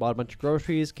other day, bought a bunch of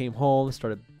groceries, came home,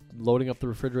 started loading up the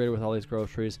refrigerator with all these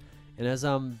groceries. And as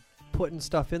I'm putting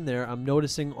stuff in there, I'm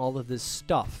noticing all of this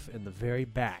stuff in the very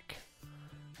back.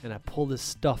 And I pull this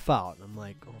stuff out. And I'm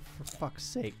like, oh, for fuck's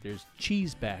sake, there's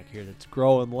cheese back here that's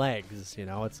growing legs. You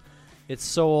know, it's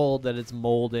so old that it's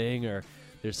molding, or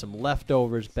there's some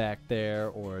leftovers back there,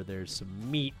 or there's some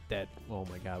meat that, oh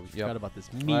my God, we forgot about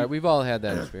this meat. All right, we've all had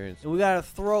that experience. And we gotta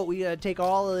take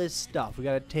all of this stuff. We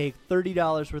gotta take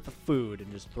 $30 worth of food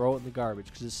and just throw it in the garbage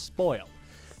because it's spoiled.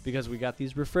 Because we got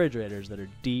these refrigerators that are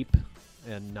deep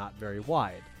and not very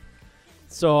wide.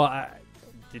 So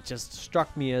it just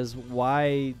struck me as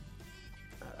why,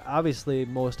 obviously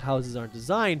most houses aren't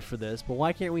designed for this, but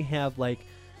why can't we have like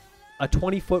a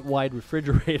 20-foot wide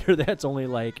refrigerator that's only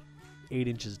like 8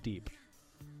 inches deep?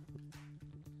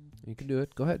 You can do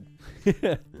it. Go ahead.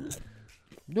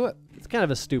 Do it. It's kind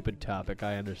of a stupid topic,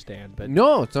 I understand, but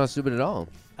No, it's not stupid at all.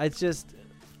 it's just...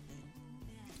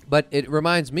 But it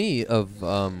reminds me of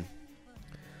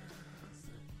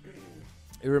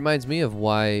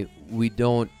why we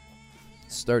don't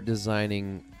start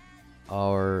designing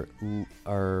our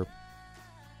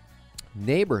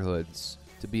neighborhoods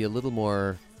to be a little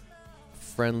more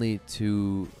friendly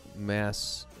to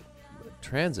mass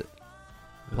transit,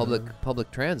 public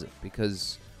transit,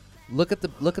 because look at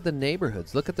the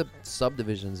neighborhoods, look at the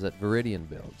subdivisions that Viridian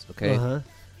builds. Okay,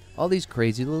 all these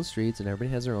crazy little streets, and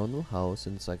everybody has their own little house,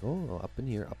 and it's like, oh, up in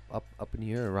here, up in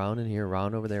here, around in here,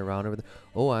 around over there, around over there.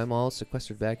 Oh, I'm all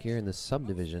sequestered back here in this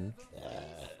subdivision.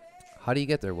 How do you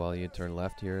get there? Well, you turn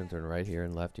left here and turn right here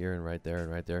and left here and right there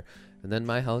and right there, and then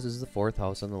my house is the 4th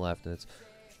house on the left, and it's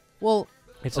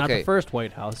It's not the first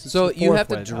White House. It's so the you 4th have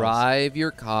to White House. drive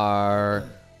your car,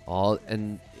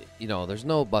 and there's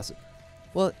no bus.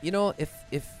 Well,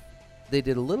 if they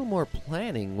did a little more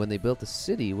planning when they built the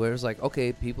city, where it's like,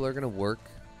 okay, people are gonna work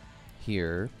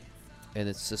here, and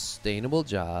it's sustainable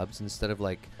jobs instead of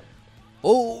like,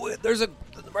 oh, there's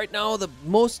right now the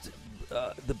most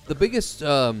the biggest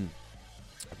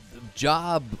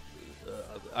job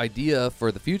idea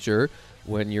for the future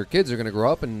when your kids are gonna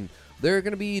grow up and they're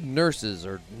going to be nurses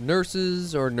or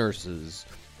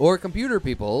computer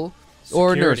people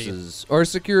or Security. nurses or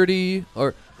security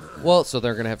so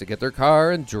they're going to have to get their car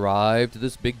and drive to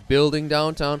this big building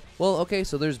downtown. Well, okay,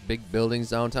 so there's big buildings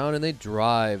downtown and they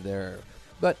drive there.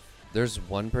 But there's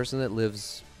one person that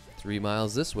lives 3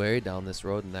 miles this way, down this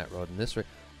road and that road and this way.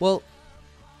 Well,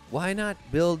 why not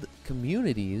build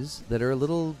communities that are a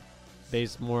little...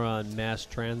 Based more on mass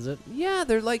transit. Yeah,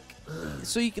 they're like,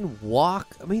 so you can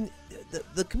walk. I mean,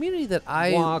 the community that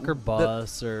I Walk or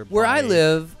bus or where I bike.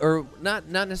 live, or not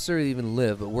necessarily even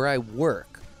live, but where I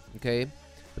work. Okay,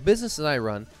 the business that I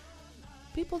run,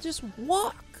 people just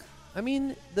walk. I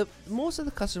mean, most of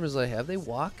the customers I have, they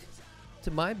walk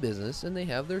to my business and they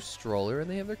have their stroller and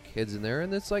they have their kids in there,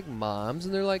 and it's like moms,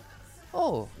 and they're like,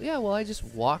 oh yeah, well I just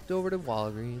walked over to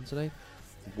Walgreens and I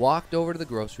walked over to the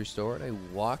grocery store and I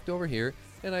walked over here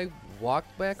and I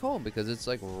walked back home because it's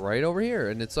like right over here,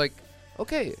 and it's like,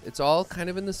 okay, it's all kind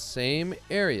of in the same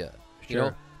area.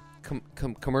 Sure.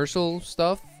 Commercial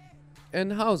stuff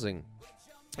and housing,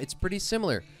 it's pretty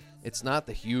similar. It's not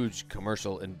the huge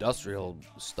commercial industrial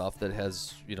stuff that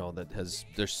has,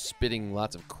 they're spitting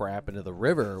lots of crap into the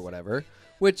river or whatever,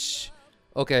 which,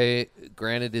 okay,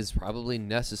 granted is probably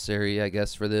necessary, I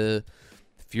guess, for the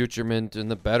futurement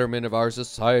and the betterment of our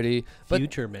society. But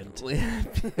Futurement.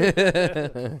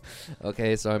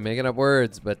 okay, so I'm making up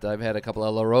words, but I've had a couple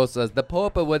of La Rosas. The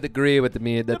Pope would agree with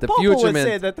me that the Pope would futurement.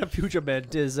 say that the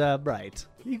futurement is bright.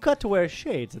 You got to wear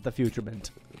shades at the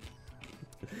futurement.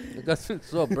 That's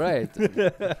so bright.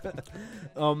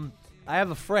 I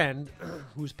have a friend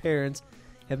whose parents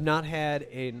have not had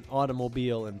an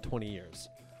automobile in 20 years.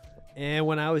 And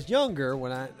when I was younger,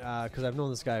 because I've known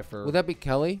this guy for... Would that be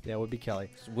Kelly? Yeah, it would be Kelly.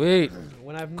 Sweet.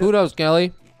 When Kudos,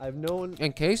 Kelly. I've known...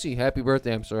 And Casey, happy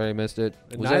birthday. I'm sorry I missed it.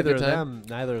 Was that a neither good of time?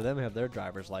 neither of them have their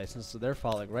driver's license, so they're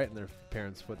following right in their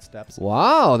parents' footsteps.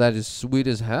 Wow, that is sweet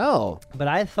as hell. But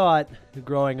I thought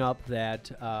growing up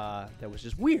that that was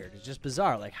just weird. It's just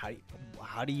bizarre. Like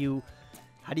how do you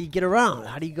get around?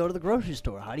 How do you go to the grocery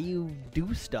store? How do you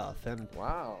do stuff? And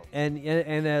Wow. and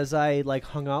as I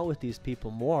hung out with these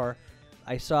people more,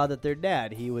 I saw that their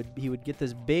dad, he would get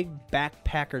this big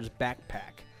backpacker's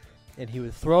backpack, and he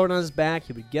would throw it on his back.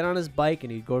 He would get on his bike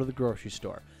and he'd go to the grocery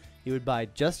store. He would buy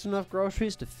just enough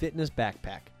groceries to fit in his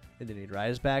backpack, and then he'd ride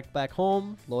his back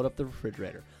home, load up the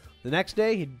refrigerator. The next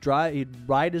day, he'd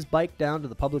ride his bike down to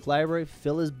the public library,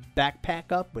 fill his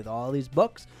backpack up with all these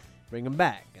books, bring them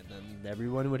back, and then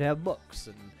everyone would have books.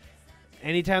 And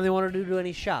anytime they wanted to do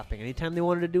any shopping, anytime they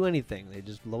wanted to do anything, they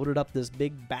just loaded up this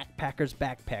big backpacker's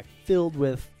backpack filled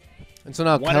with And so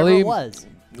now whatever Kelly it was.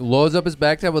 loads up his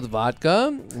backpack with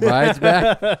vodka, rides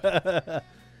back.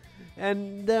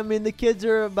 And I mean, the kids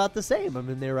are about the same. I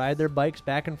mean, they ride their bikes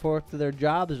back and forth to their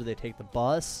jobs, or they take the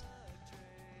bus.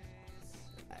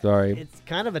 Sorry. It's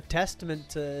kind of a testament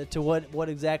to what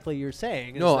exactly you're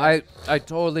saying. No, It's I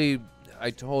totally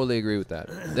agree with that.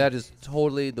 That is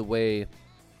totally the way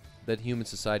that human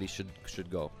society should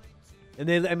go. and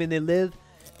they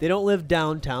don't live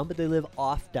downtown, but they live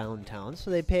off downtown. So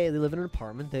they live in an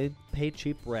apartment, they pay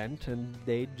cheap rent, and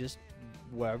they just,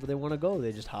 wherever they want to go,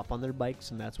 they just hop on their bikes,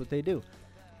 and that's what they do.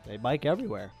 They bike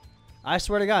everywhere. I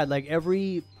swear to God, like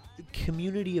every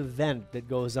community event that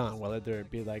goes on, whether it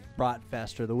be like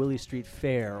Bratfest or the Willie Street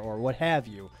Fair or what have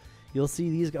you, you'll see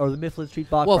these, or the Mifflin Street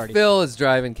Block Well, Party. Phil is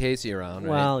driving Casey around,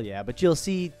 right? Well, yeah, but you'll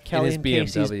see Kelly his and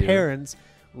Casey's BMW. parents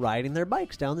riding their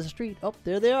bikes down the street. Oh,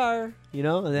 there they are, and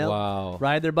they'll Wow.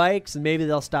 ride their bikes, and maybe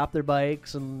they'll stop their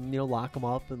bikes and lock them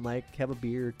up and have a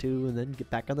beer or two, and then get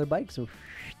back on their bikes and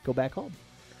go back home.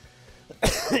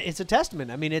 It's a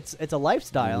testament. I mean, it's a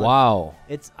lifestyle. Wow.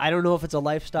 I don't know if it's a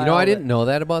lifestyle. I didn't know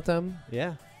that about them.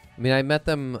 Yeah. I mean, I met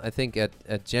them, I think,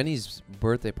 at Jenny's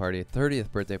birthday party, 30th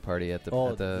birthday party at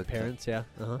the parents, yeah.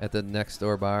 Uh-huh. at the next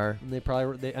door bar. And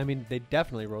they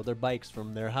definitely rode their bikes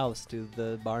from their house to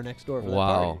the bar next door for that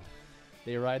Wow. party.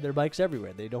 They ride their bikes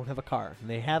everywhere. They don't have a car. And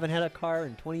they haven't had a car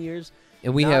in 20 years.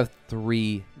 And we Not- have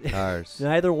 3 cars.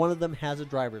 Neither one of them has a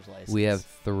driver's license. We have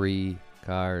 3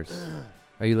 cars.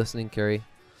 Are you listening, Carrie?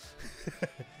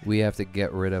 We have to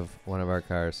get rid of one of our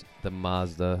cars. The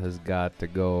Mazda has got to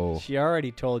go. She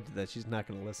already told you that she's not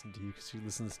going to listen to you because she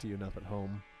listens to you enough at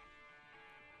home.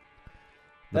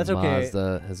 That's the okay.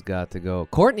 Mazda has got to go.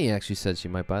 Courtney actually said she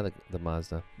might buy the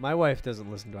Mazda. My wife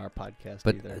doesn't listen to our podcast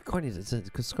But either. Courtney,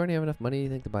 does Courtney have enough money, you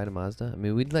think, to buy a Mazda? I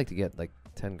mean, we'd like to get like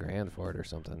 10 grand for it or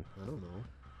something. I don't know.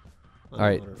 All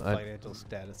right, What her financial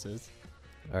status is.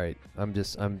 All right, I'm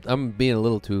being a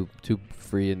little too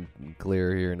free and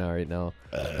clear here now. Right now,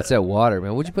 that's that water,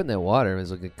 man. What'd you put in that water?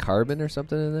 Is it like a carbon or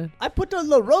something in there? I put a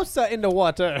La Rosa in the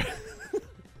water.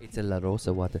 It's a La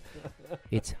Rosa water.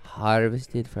 It's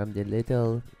harvested from the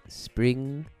little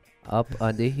spring up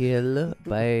on the hill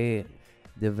by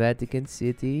the Vatican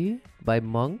City by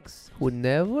monks who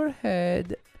never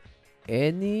had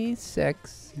any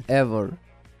sex ever.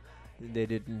 They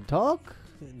didn't talk.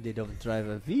 They don't drive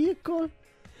a vehicle.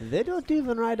 They don't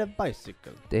even ride a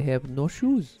bicycle. They have no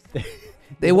shoes.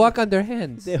 They walk on their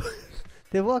hands.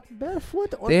 They walk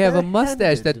barefoot or They have a mustache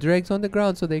barehanded. that drags on the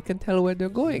ground so they can tell where they're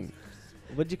going.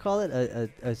 What'd you call it? A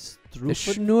A stroopert?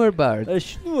 schnurrbart. A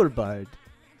schnurrbart.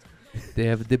 They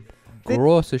have the They-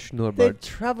 grosse They schnurrbart.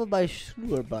 travel by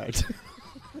schnurrbart.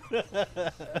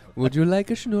 Would you like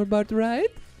a schnurrbart ride?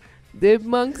 The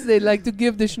monks, they like to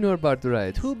give the schnurrbart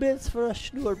ride. 2 bits for a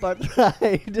schnurrbart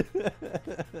ride.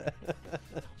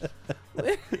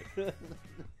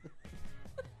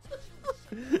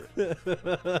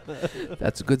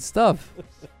 That's good stuff.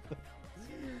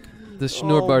 The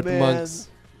schnurrbart man. monks.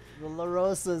 The La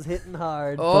Rosa's hitting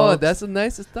hard. Oh, folks. that's the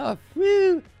nicest stuff.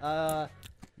 Woo.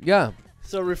 Yeah.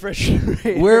 So refresh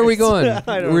rate. Where are we going?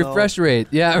 I don't Refresh rate.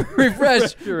 Yeah,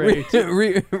 refresh. Rate.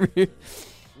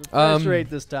 Um, rate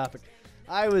this topic.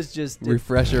 I was just.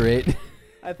 Refresher rate.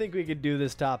 I think we could do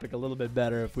this topic a little bit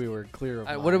better if we were clear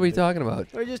of. What are we mind. talking about?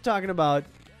 We're just talking about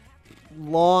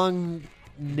long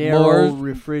narrow More-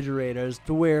 refrigerators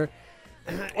to where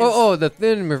the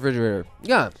thin refrigerator.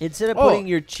 Yeah. instead of Oh, putting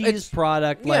your cheese it's-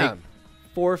 product yeah. like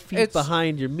 4 feet It's-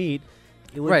 behind your meat,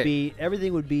 it would Right. be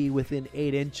everything would be within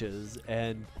 8 inches,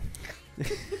 and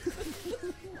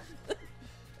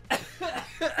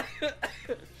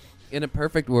In a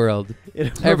perfect world, in a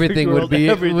perfect everything would world, be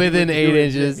everything within would be 8 within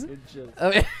inches. 8 inches. I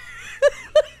mean,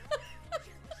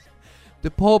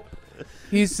 the Pope,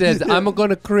 he says, I'm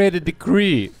going to create a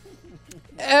decree.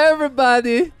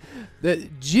 Everybody,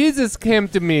 that Jesus came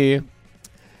to me,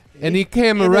 and he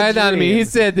came In a right on me. He dream.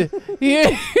 said,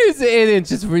 here's 8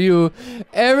 inches for you.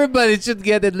 Everybody should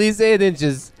get at least 8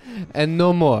 inches and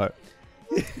no more.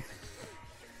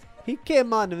 He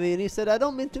came on to me and he said, "I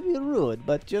don't mean to be rude,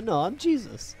 but I'm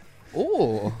Jesus."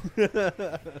 Oh.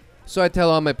 So I tell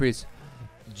all my priests,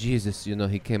 Jesus,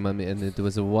 he came on me and it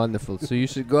was wonderful. So you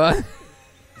should go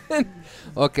on.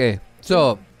 Okay.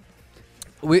 So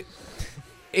 8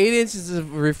 inches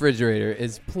of refrigerator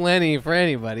is plenty for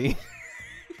anybody.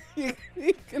 you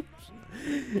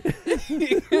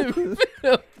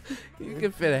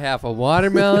can fit a half a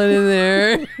watermelon in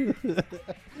there.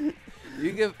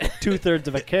 You can 2/3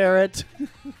 of a carrot.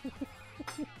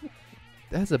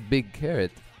 That's a big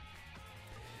carrot.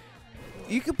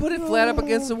 You could put it flat up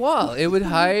against the wall. It would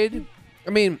hide. I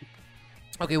mean,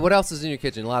 okay, what else is in your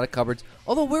kitchen? A lot of cupboards.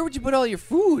 Although, where would you put all your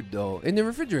food, though? In the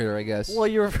refrigerator, I guess. Well,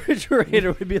 your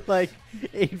refrigerator would be like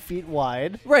 8 feet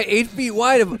wide. Right, 8 feet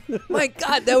wide. My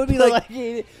God, that would be like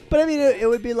but I mean, it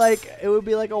would be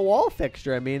like a wall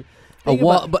fixture. I mean, a think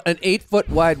wall, about- but an 8 foot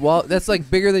wide wall. That's like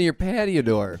bigger than your patio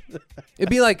door. It'd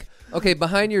be like, okay,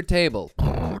 behind your table,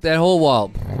 that whole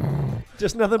wall,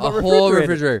 just nothing a but whole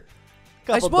refrigerator.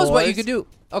 I Couple suppose what you doors, could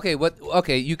do.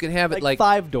 Okay, you could have it like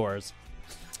 5 doors.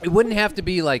 it wouldn't have to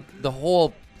be like the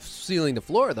whole ceiling to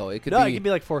floor though. It could No, be it could be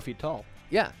like 4 feet tall.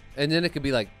 yeah, and then it could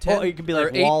be like 10 Oh, it could be or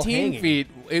like wall 18 hanging. feet.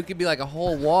 It could be like a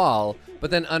whole wall, but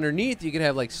then underneath you could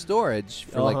have like storage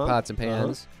for like Uh-huh, pots and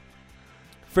pans.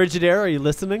 Frigidaire, are you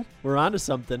listening? We're onto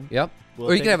something. Yep. We'll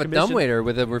or you take could have a commission. dumbwaiter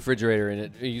with a refrigerator in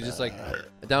it. You just like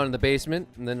down in the basement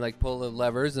and then like pull the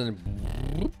levers and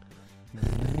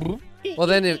well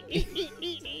then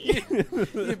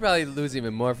you'd probably lose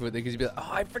even more food because you'd be like, oh,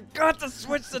 I forgot to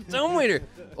switch the dumbwaiter.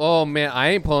 Oh man, I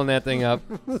ain't pulling that thing up.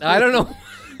 I don't know.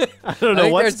 I don't know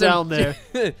think what's there's down some-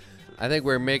 there. I think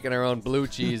we're making our own blue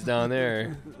cheese down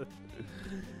there.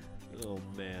 Oh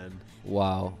man.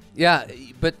 Wow. Yeah,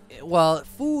 but well,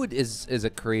 food is a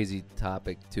crazy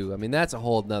topic too. I mean, that's a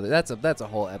whole nother. That's a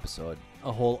whole episode.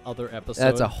 A whole other episode.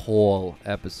 That's a whole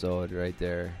episode right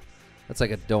there. That's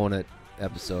like a donut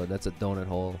episode. That's a donut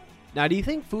hole. Now, do you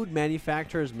think food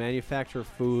manufacturers manufacture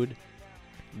food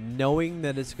knowing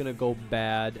that it's going to go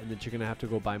bad and that you're going to have to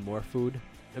go buy more food?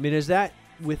 I mean, is that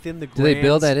within the Do they grand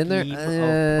build that in there? scheme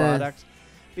of products?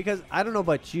 Because I don't know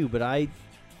about you, but I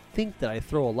think that I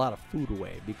throw a lot of food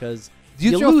away because Do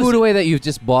you you throw lose food it. away that you've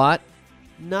just bought?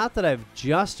 Not that I've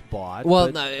just bought.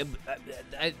 Well, but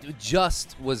no,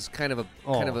 just was kind of a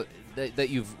Oh. that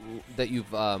you've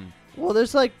well,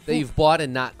 there's like that you've bought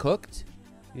and not cooked.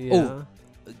 yeah. Oh.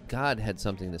 God had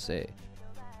something to say.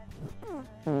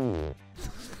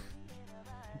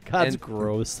 God's and-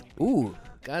 gross. Ooh,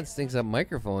 God stinks up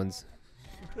microphones.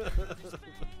 You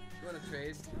want to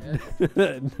trade?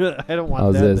 I don't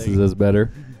want that thing. this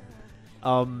better?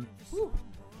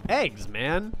 Eggs,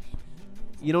 man.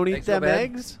 You don't eat Eggs go them bad?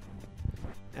 eggs?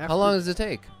 How long does it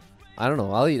take? I don't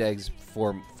know. I'll eat eggs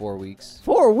for 4 weeks.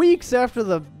 4 weeks after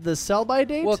the sell-by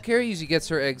date? Well, Carrie usually gets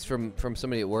her eggs from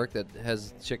somebody at work that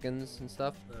has chickens and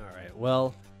stuff. all right.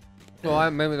 Well,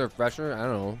 Well, maybe they're fresher. I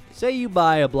don't know. say you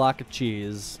buy a block of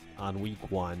cheese on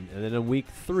week 1, and then on week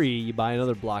 3 you buy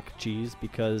another block of cheese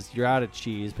because you're out of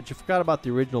cheese, but you forgot about the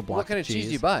original block What kind of cheese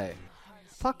do you buy?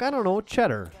 Fuck, I don't know.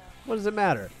 Cheddar. What does it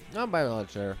matter? I'm buying a lot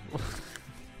of cheddar.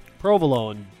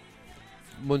 Provolone,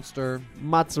 Munster.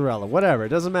 mozzarella, whatever. It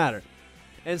doesn't matter.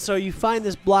 And so you find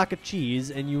this block of cheese,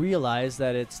 and you realize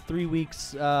that it's 3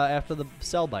 weeks after the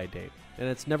sell-by date, and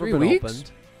it's never 3 been weeks?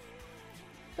 opened.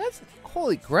 That's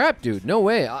holy crap, dude. No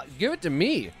way. Give it to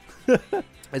me.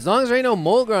 As long as there ain't no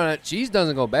mold growing on it, cheese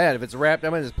doesn't go bad. If it's wrapped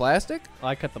up in this plastic,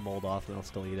 I cut the mold off, and I'll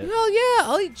still eat it. hell yeah,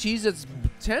 I'll eat cheese that's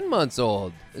 10 months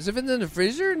old. As if it's in the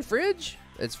freezer and fridge,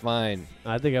 it's fine.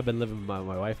 I think I've been living with my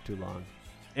wife too long.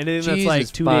 Anything Cheese that's like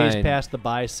is 2 days fine. past the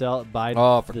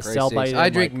Oh, for the Christ's sell by sakes. date, I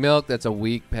I'm drink like, milk that's a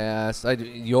week past. I do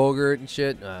yogurt and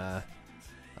shit. I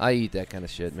eat that kind of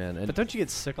shit, man. And But don't you get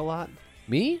sick a lot?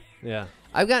 me? Yeah.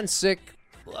 I've gotten sick.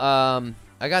 I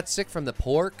got sick from the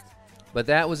pork, but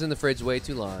that was in the fridge way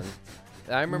too long.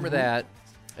 I remember that.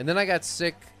 And then I got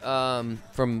sick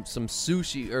from some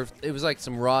sushi, or it was like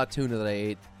some raw tuna that I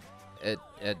ate.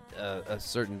 at a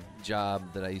certain job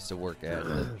that I used to work at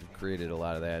that created a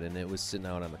lot of that, and it was sitting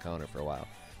out on the counter for a while.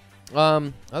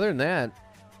 Other than that,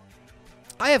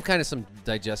 I have kind of some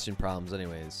digestion problems,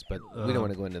 anyways, but we don't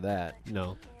want to go into that.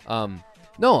 No.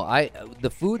 No, the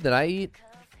food that I eat.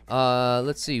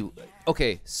 Let's see.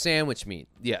 Okay, sandwich meat.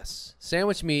 Yes,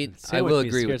 sandwich meat. I will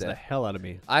agree with that. The hell out of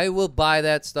me. I will buy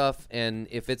that stuff, and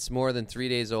if it's more than 3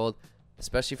 days old,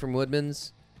 especially from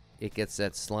Woodman's, it gets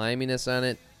that sliminess on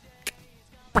it.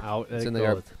 Out It's it in the goes.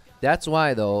 garbage. That's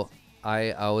why, though,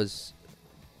 I always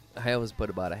put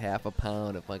about a half a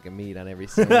pound of fucking meat on every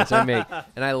sandwich I make,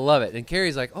 and I love it. And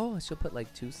Carrie's like, "Oh, she'll put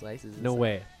like 2 slices." No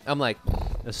way. I'm like,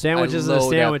 A sandwich is a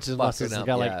load that sandwich unless fucker it's up,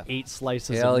 got yeah. like 8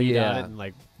 slices Hell of meat yeah. on it and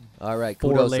like all right,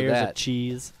 4 kudos to layers that. of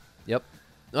cheese. Yep.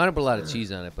 No, I don't put a lot of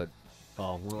cheese on it, but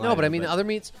Oh, well, no, but I mean but other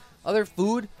meats, other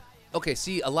food. Okay,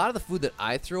 see, a lot of the food that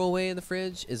I throw away in the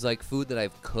fridge is like food that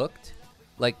I've cooked.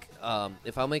 Like,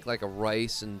 if I'll make like a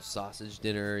rice and sausage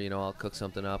dinner, I'll cook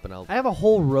something up and I'll. I have a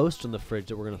whole roast in the fridge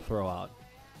that we're gonna throw out.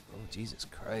 Oh Jesus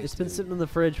Christ! It's been dude. sitting in the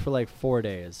fridge for like 4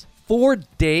 days. 4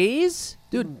 days,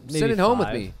 dude. Maybe Send it home with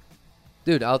 5. me,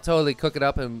 dude. I'll totally cook it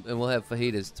up and we'll have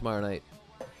fajitas tomorrow night.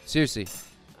 Seriously,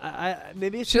 I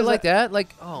maybe it's shit 'cause like that.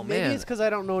 Like, oh maybe man. it's because I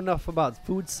don't know enough about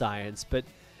food science, but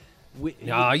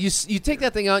No, you take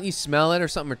that thing out and you smell it or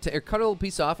something, or cut a little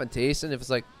piece off and taste it. And if it's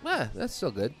like, that's still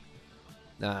good.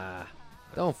 Nah,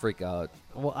 don't freak out.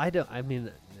 Well, I don't. I mean,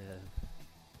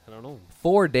 I don't know.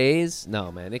 4 days?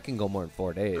 No, man, it can go more than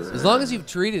 4 days as long as you've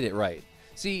treated it right.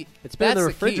 See, It's been in the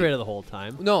that's key. refrigerator the whole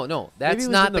time. No, Maybe that's it was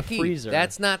not in the the key. freezer.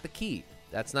 That's not the key.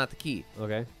 That's not the key.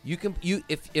 Okay.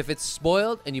 If it's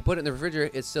spoiled and you put it in the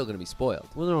refrigerator, it's still gonna be spoiled.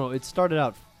 Well, no, it started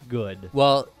out good.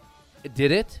 Well,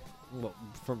 did it? Well,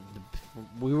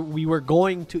 we were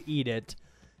going to eat it,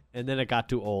 and then it got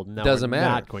too old. And now Doesn't we're matter.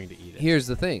 not going to eat it. Here's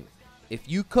the thing: if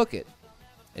you cook it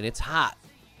and it's hot,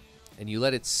 and you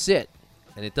let it sit,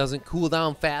 and it doesn't cool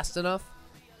down fast enough,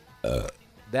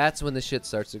 that's when the shit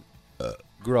starts to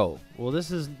grow, Well, this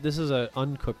is a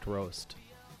uncooked roast.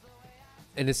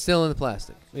 and it's still in the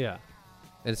plastic, Yeah,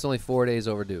 and it's only 4 days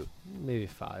overdue. maybe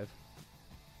 5.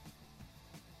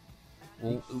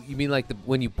 Well, you mean like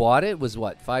when you bought it was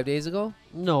what, 5 days ago?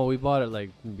 No, we bought it like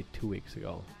maybe 2 weeks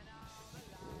ago.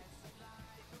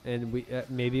 And we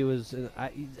maybe it was.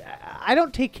 I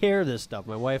don't take care of this stuff.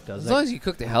 My wife does. As long as you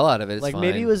cook the hell out of it, it's like fine.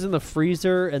 maybe it was in the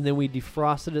freezer and then we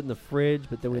defrosted it in the fridge,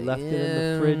 but then we left it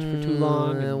in the fridge for too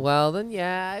long. And, Well, then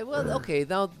yeah. Well, okay.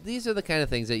 Now these are the kind of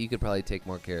things that you could probably take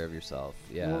more care of yourself.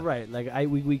 Yeah. Well, right. Like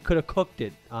we could have cooked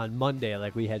it on Monday,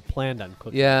 like we had planned on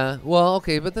cooking. Yeah. Well,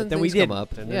 okay, but But then we things didn't. come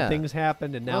up. And yeah. then things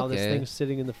happened, and now this Okay. thing's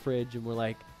sitting in the fridge, and we're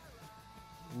like,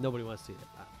 nobody wants to eat it.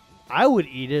 I would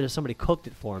eat it if somebody cooked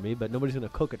it for me, but nobody's going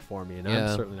to cook it for me, and I'm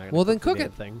Yeah. certainly not going to Well, then cook cook the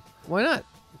it. damn thing. Why not?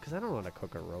 Because I don't know how to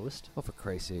cook a roast. Oh, for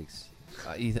Christ's sakes.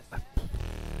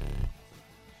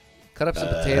 Cut up some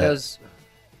potatoes,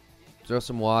 throw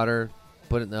some water,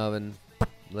 put it in the oven,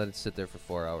 let it sit there for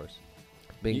 4 hours.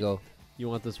 Bingo. You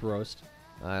want this roast?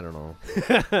 I don't know.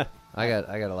 I got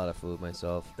a lot of food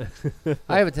myself.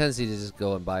 I have a tendency to just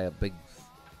go and buy a big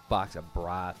box of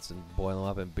brats and boil them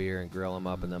up in beer and grill them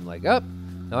up, and I'm like,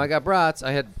 now I got brats.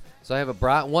 I have a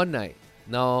brat one night.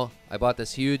 No, I bought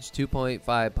this huge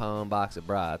 2.5 pound box of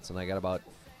brats, and I got about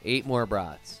 8 more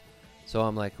brats. So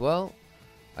I'm like, well,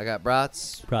 I got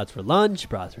brats, Brats for lunch,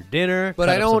 brats for dinner. but cut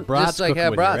I up some don't brats, just like cook 'em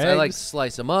have with your brats. I like eggs.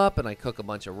 slice them up, and I cook a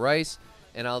bunch of rice,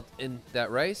 and in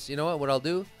that rice, you know what I'll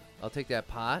do? I'll take that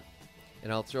pot,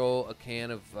 and I'll throw a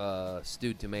can of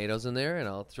stewed tomatoes in there, and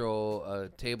I'll throw a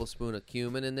tablespoon of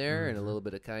cumin in there, and a little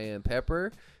bit of cayenne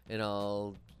pepper, and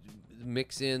I'll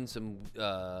mix in some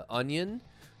onion,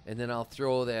 and then I'll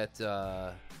throw that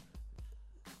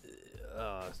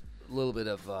little bit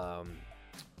of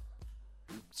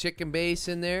chicken base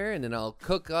in there, and then I'll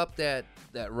cook up that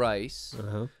rice,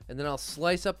 Uh-huh. and then I'll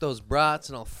slice up those brats,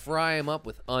 and I'll fry them up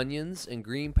with onions and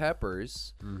green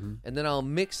peppers, and then I'll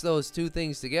mix those two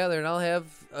things together, and I'll have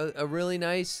a really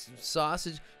nice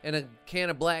sausage and a can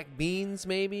of black beans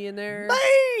maybe in there.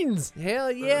 Beans!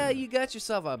 Hell yeah, you got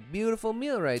yourself a beautiful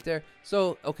meal right there.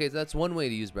 So, okay, that's one way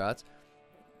to use brats.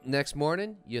 Next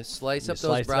morning, you slice up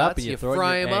slice those it up brats, and you you throw it in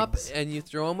fry your them up, eggs. and you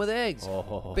throw them with eggs.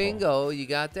 Oh. Bingo, you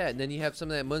got that. And then you have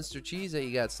some of that Munster cheese that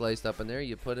you got sliced up in there.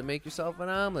 You make yourself an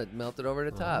omelet, melt it over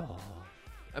the top. Oh.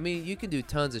 I mean, you can do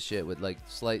tons of shit with like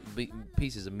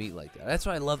pieces of meat like that. That's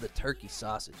why I love the turkey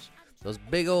sausage. Those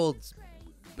big old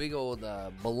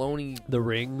bologna, The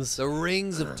rings. the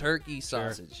rings of turkey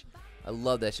sausage. I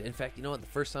love that shit. In fact, you know what? The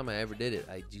first time I ever did it,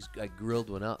 I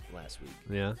grilled one up last week.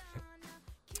 Yeah.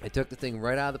 I took the thing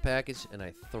right out of the package and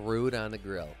I threw it on the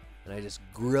grill. And I just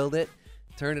grilled it,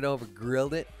 turned it over,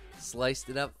 grilled it, sliced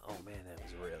it up. Oh man, that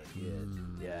was really good.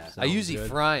 Yeah, I sounds usually good.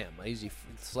 fry them. I usually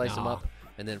slice them No. up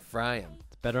and then fry them.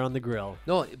 It's better on the grill.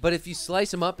 No, but if you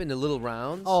slice them up into little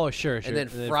rounds, Oh, sure. and then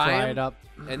fry fry 'em, it up.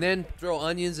 and then throw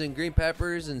onions and green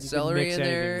peppers and You can celery mix in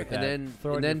anything there, with and that. then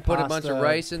Throw in and then your put a bunch of pasta,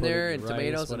 rice in put there in and rice,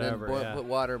 tomatoes, whatever, and then yeah. put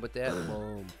water with that.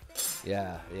 Boom.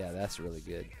 Yeah, that's really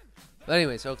good. But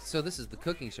anyway, so this is the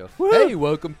cooking show. Woo! Hey,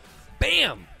 welcome.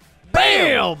 Bam,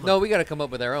 Bam! No, we got to come up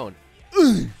with our own.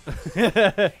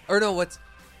 Or no,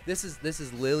 this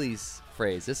is Lily's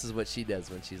phrase. This is what she does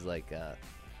when she's like,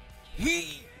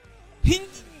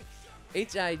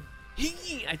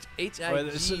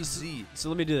 H-I-G-Z. So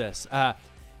let me do this.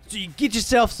 So you get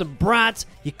yourself some brats.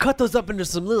 You cut those up into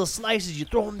some little slices. You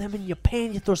throw them in your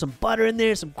pan. You throw some butter in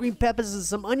there, some green peppers and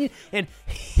some onion, and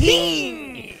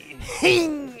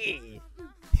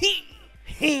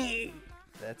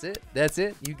That's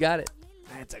it. You got it.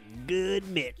 That's a good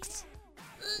mix.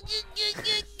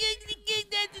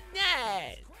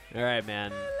 All right,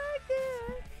 man.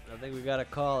 I think we gotta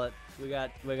call it. We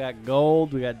got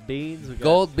gold. We got beans. We got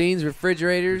Gold, beans,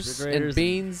 refrigerators Refrigerators and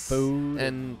beans, food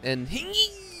and and-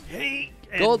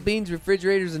 gold, beans,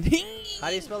 refrigerators, and How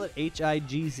do you spell it?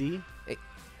 H-I-G-Z.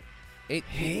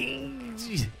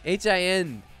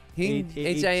 H-I-N.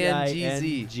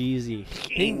 H-I-N-G-Z.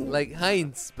 G-Z. Like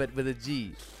Heinz, but with a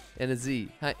G and a Z.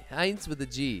 Heinz with a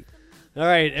G. All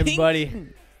right, everybody.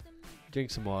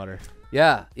 Drink some water.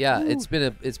 Yeah. It's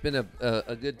been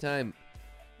a good time.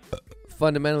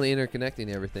 Fundamentally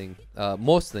interconnecting everything.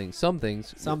 Most things, some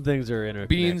things. Some things are interconnected.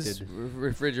 Beans,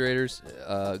 refrigerators,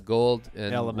 gold,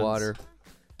 and Elements. water.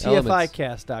 Elements.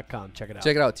 TFIcast.com. Check it out.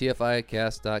 Check it out,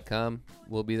 tficast.com.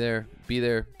 We'll be there. Be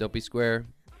there. Don't be square.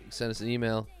 Send us an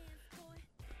email.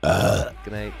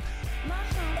 Good night.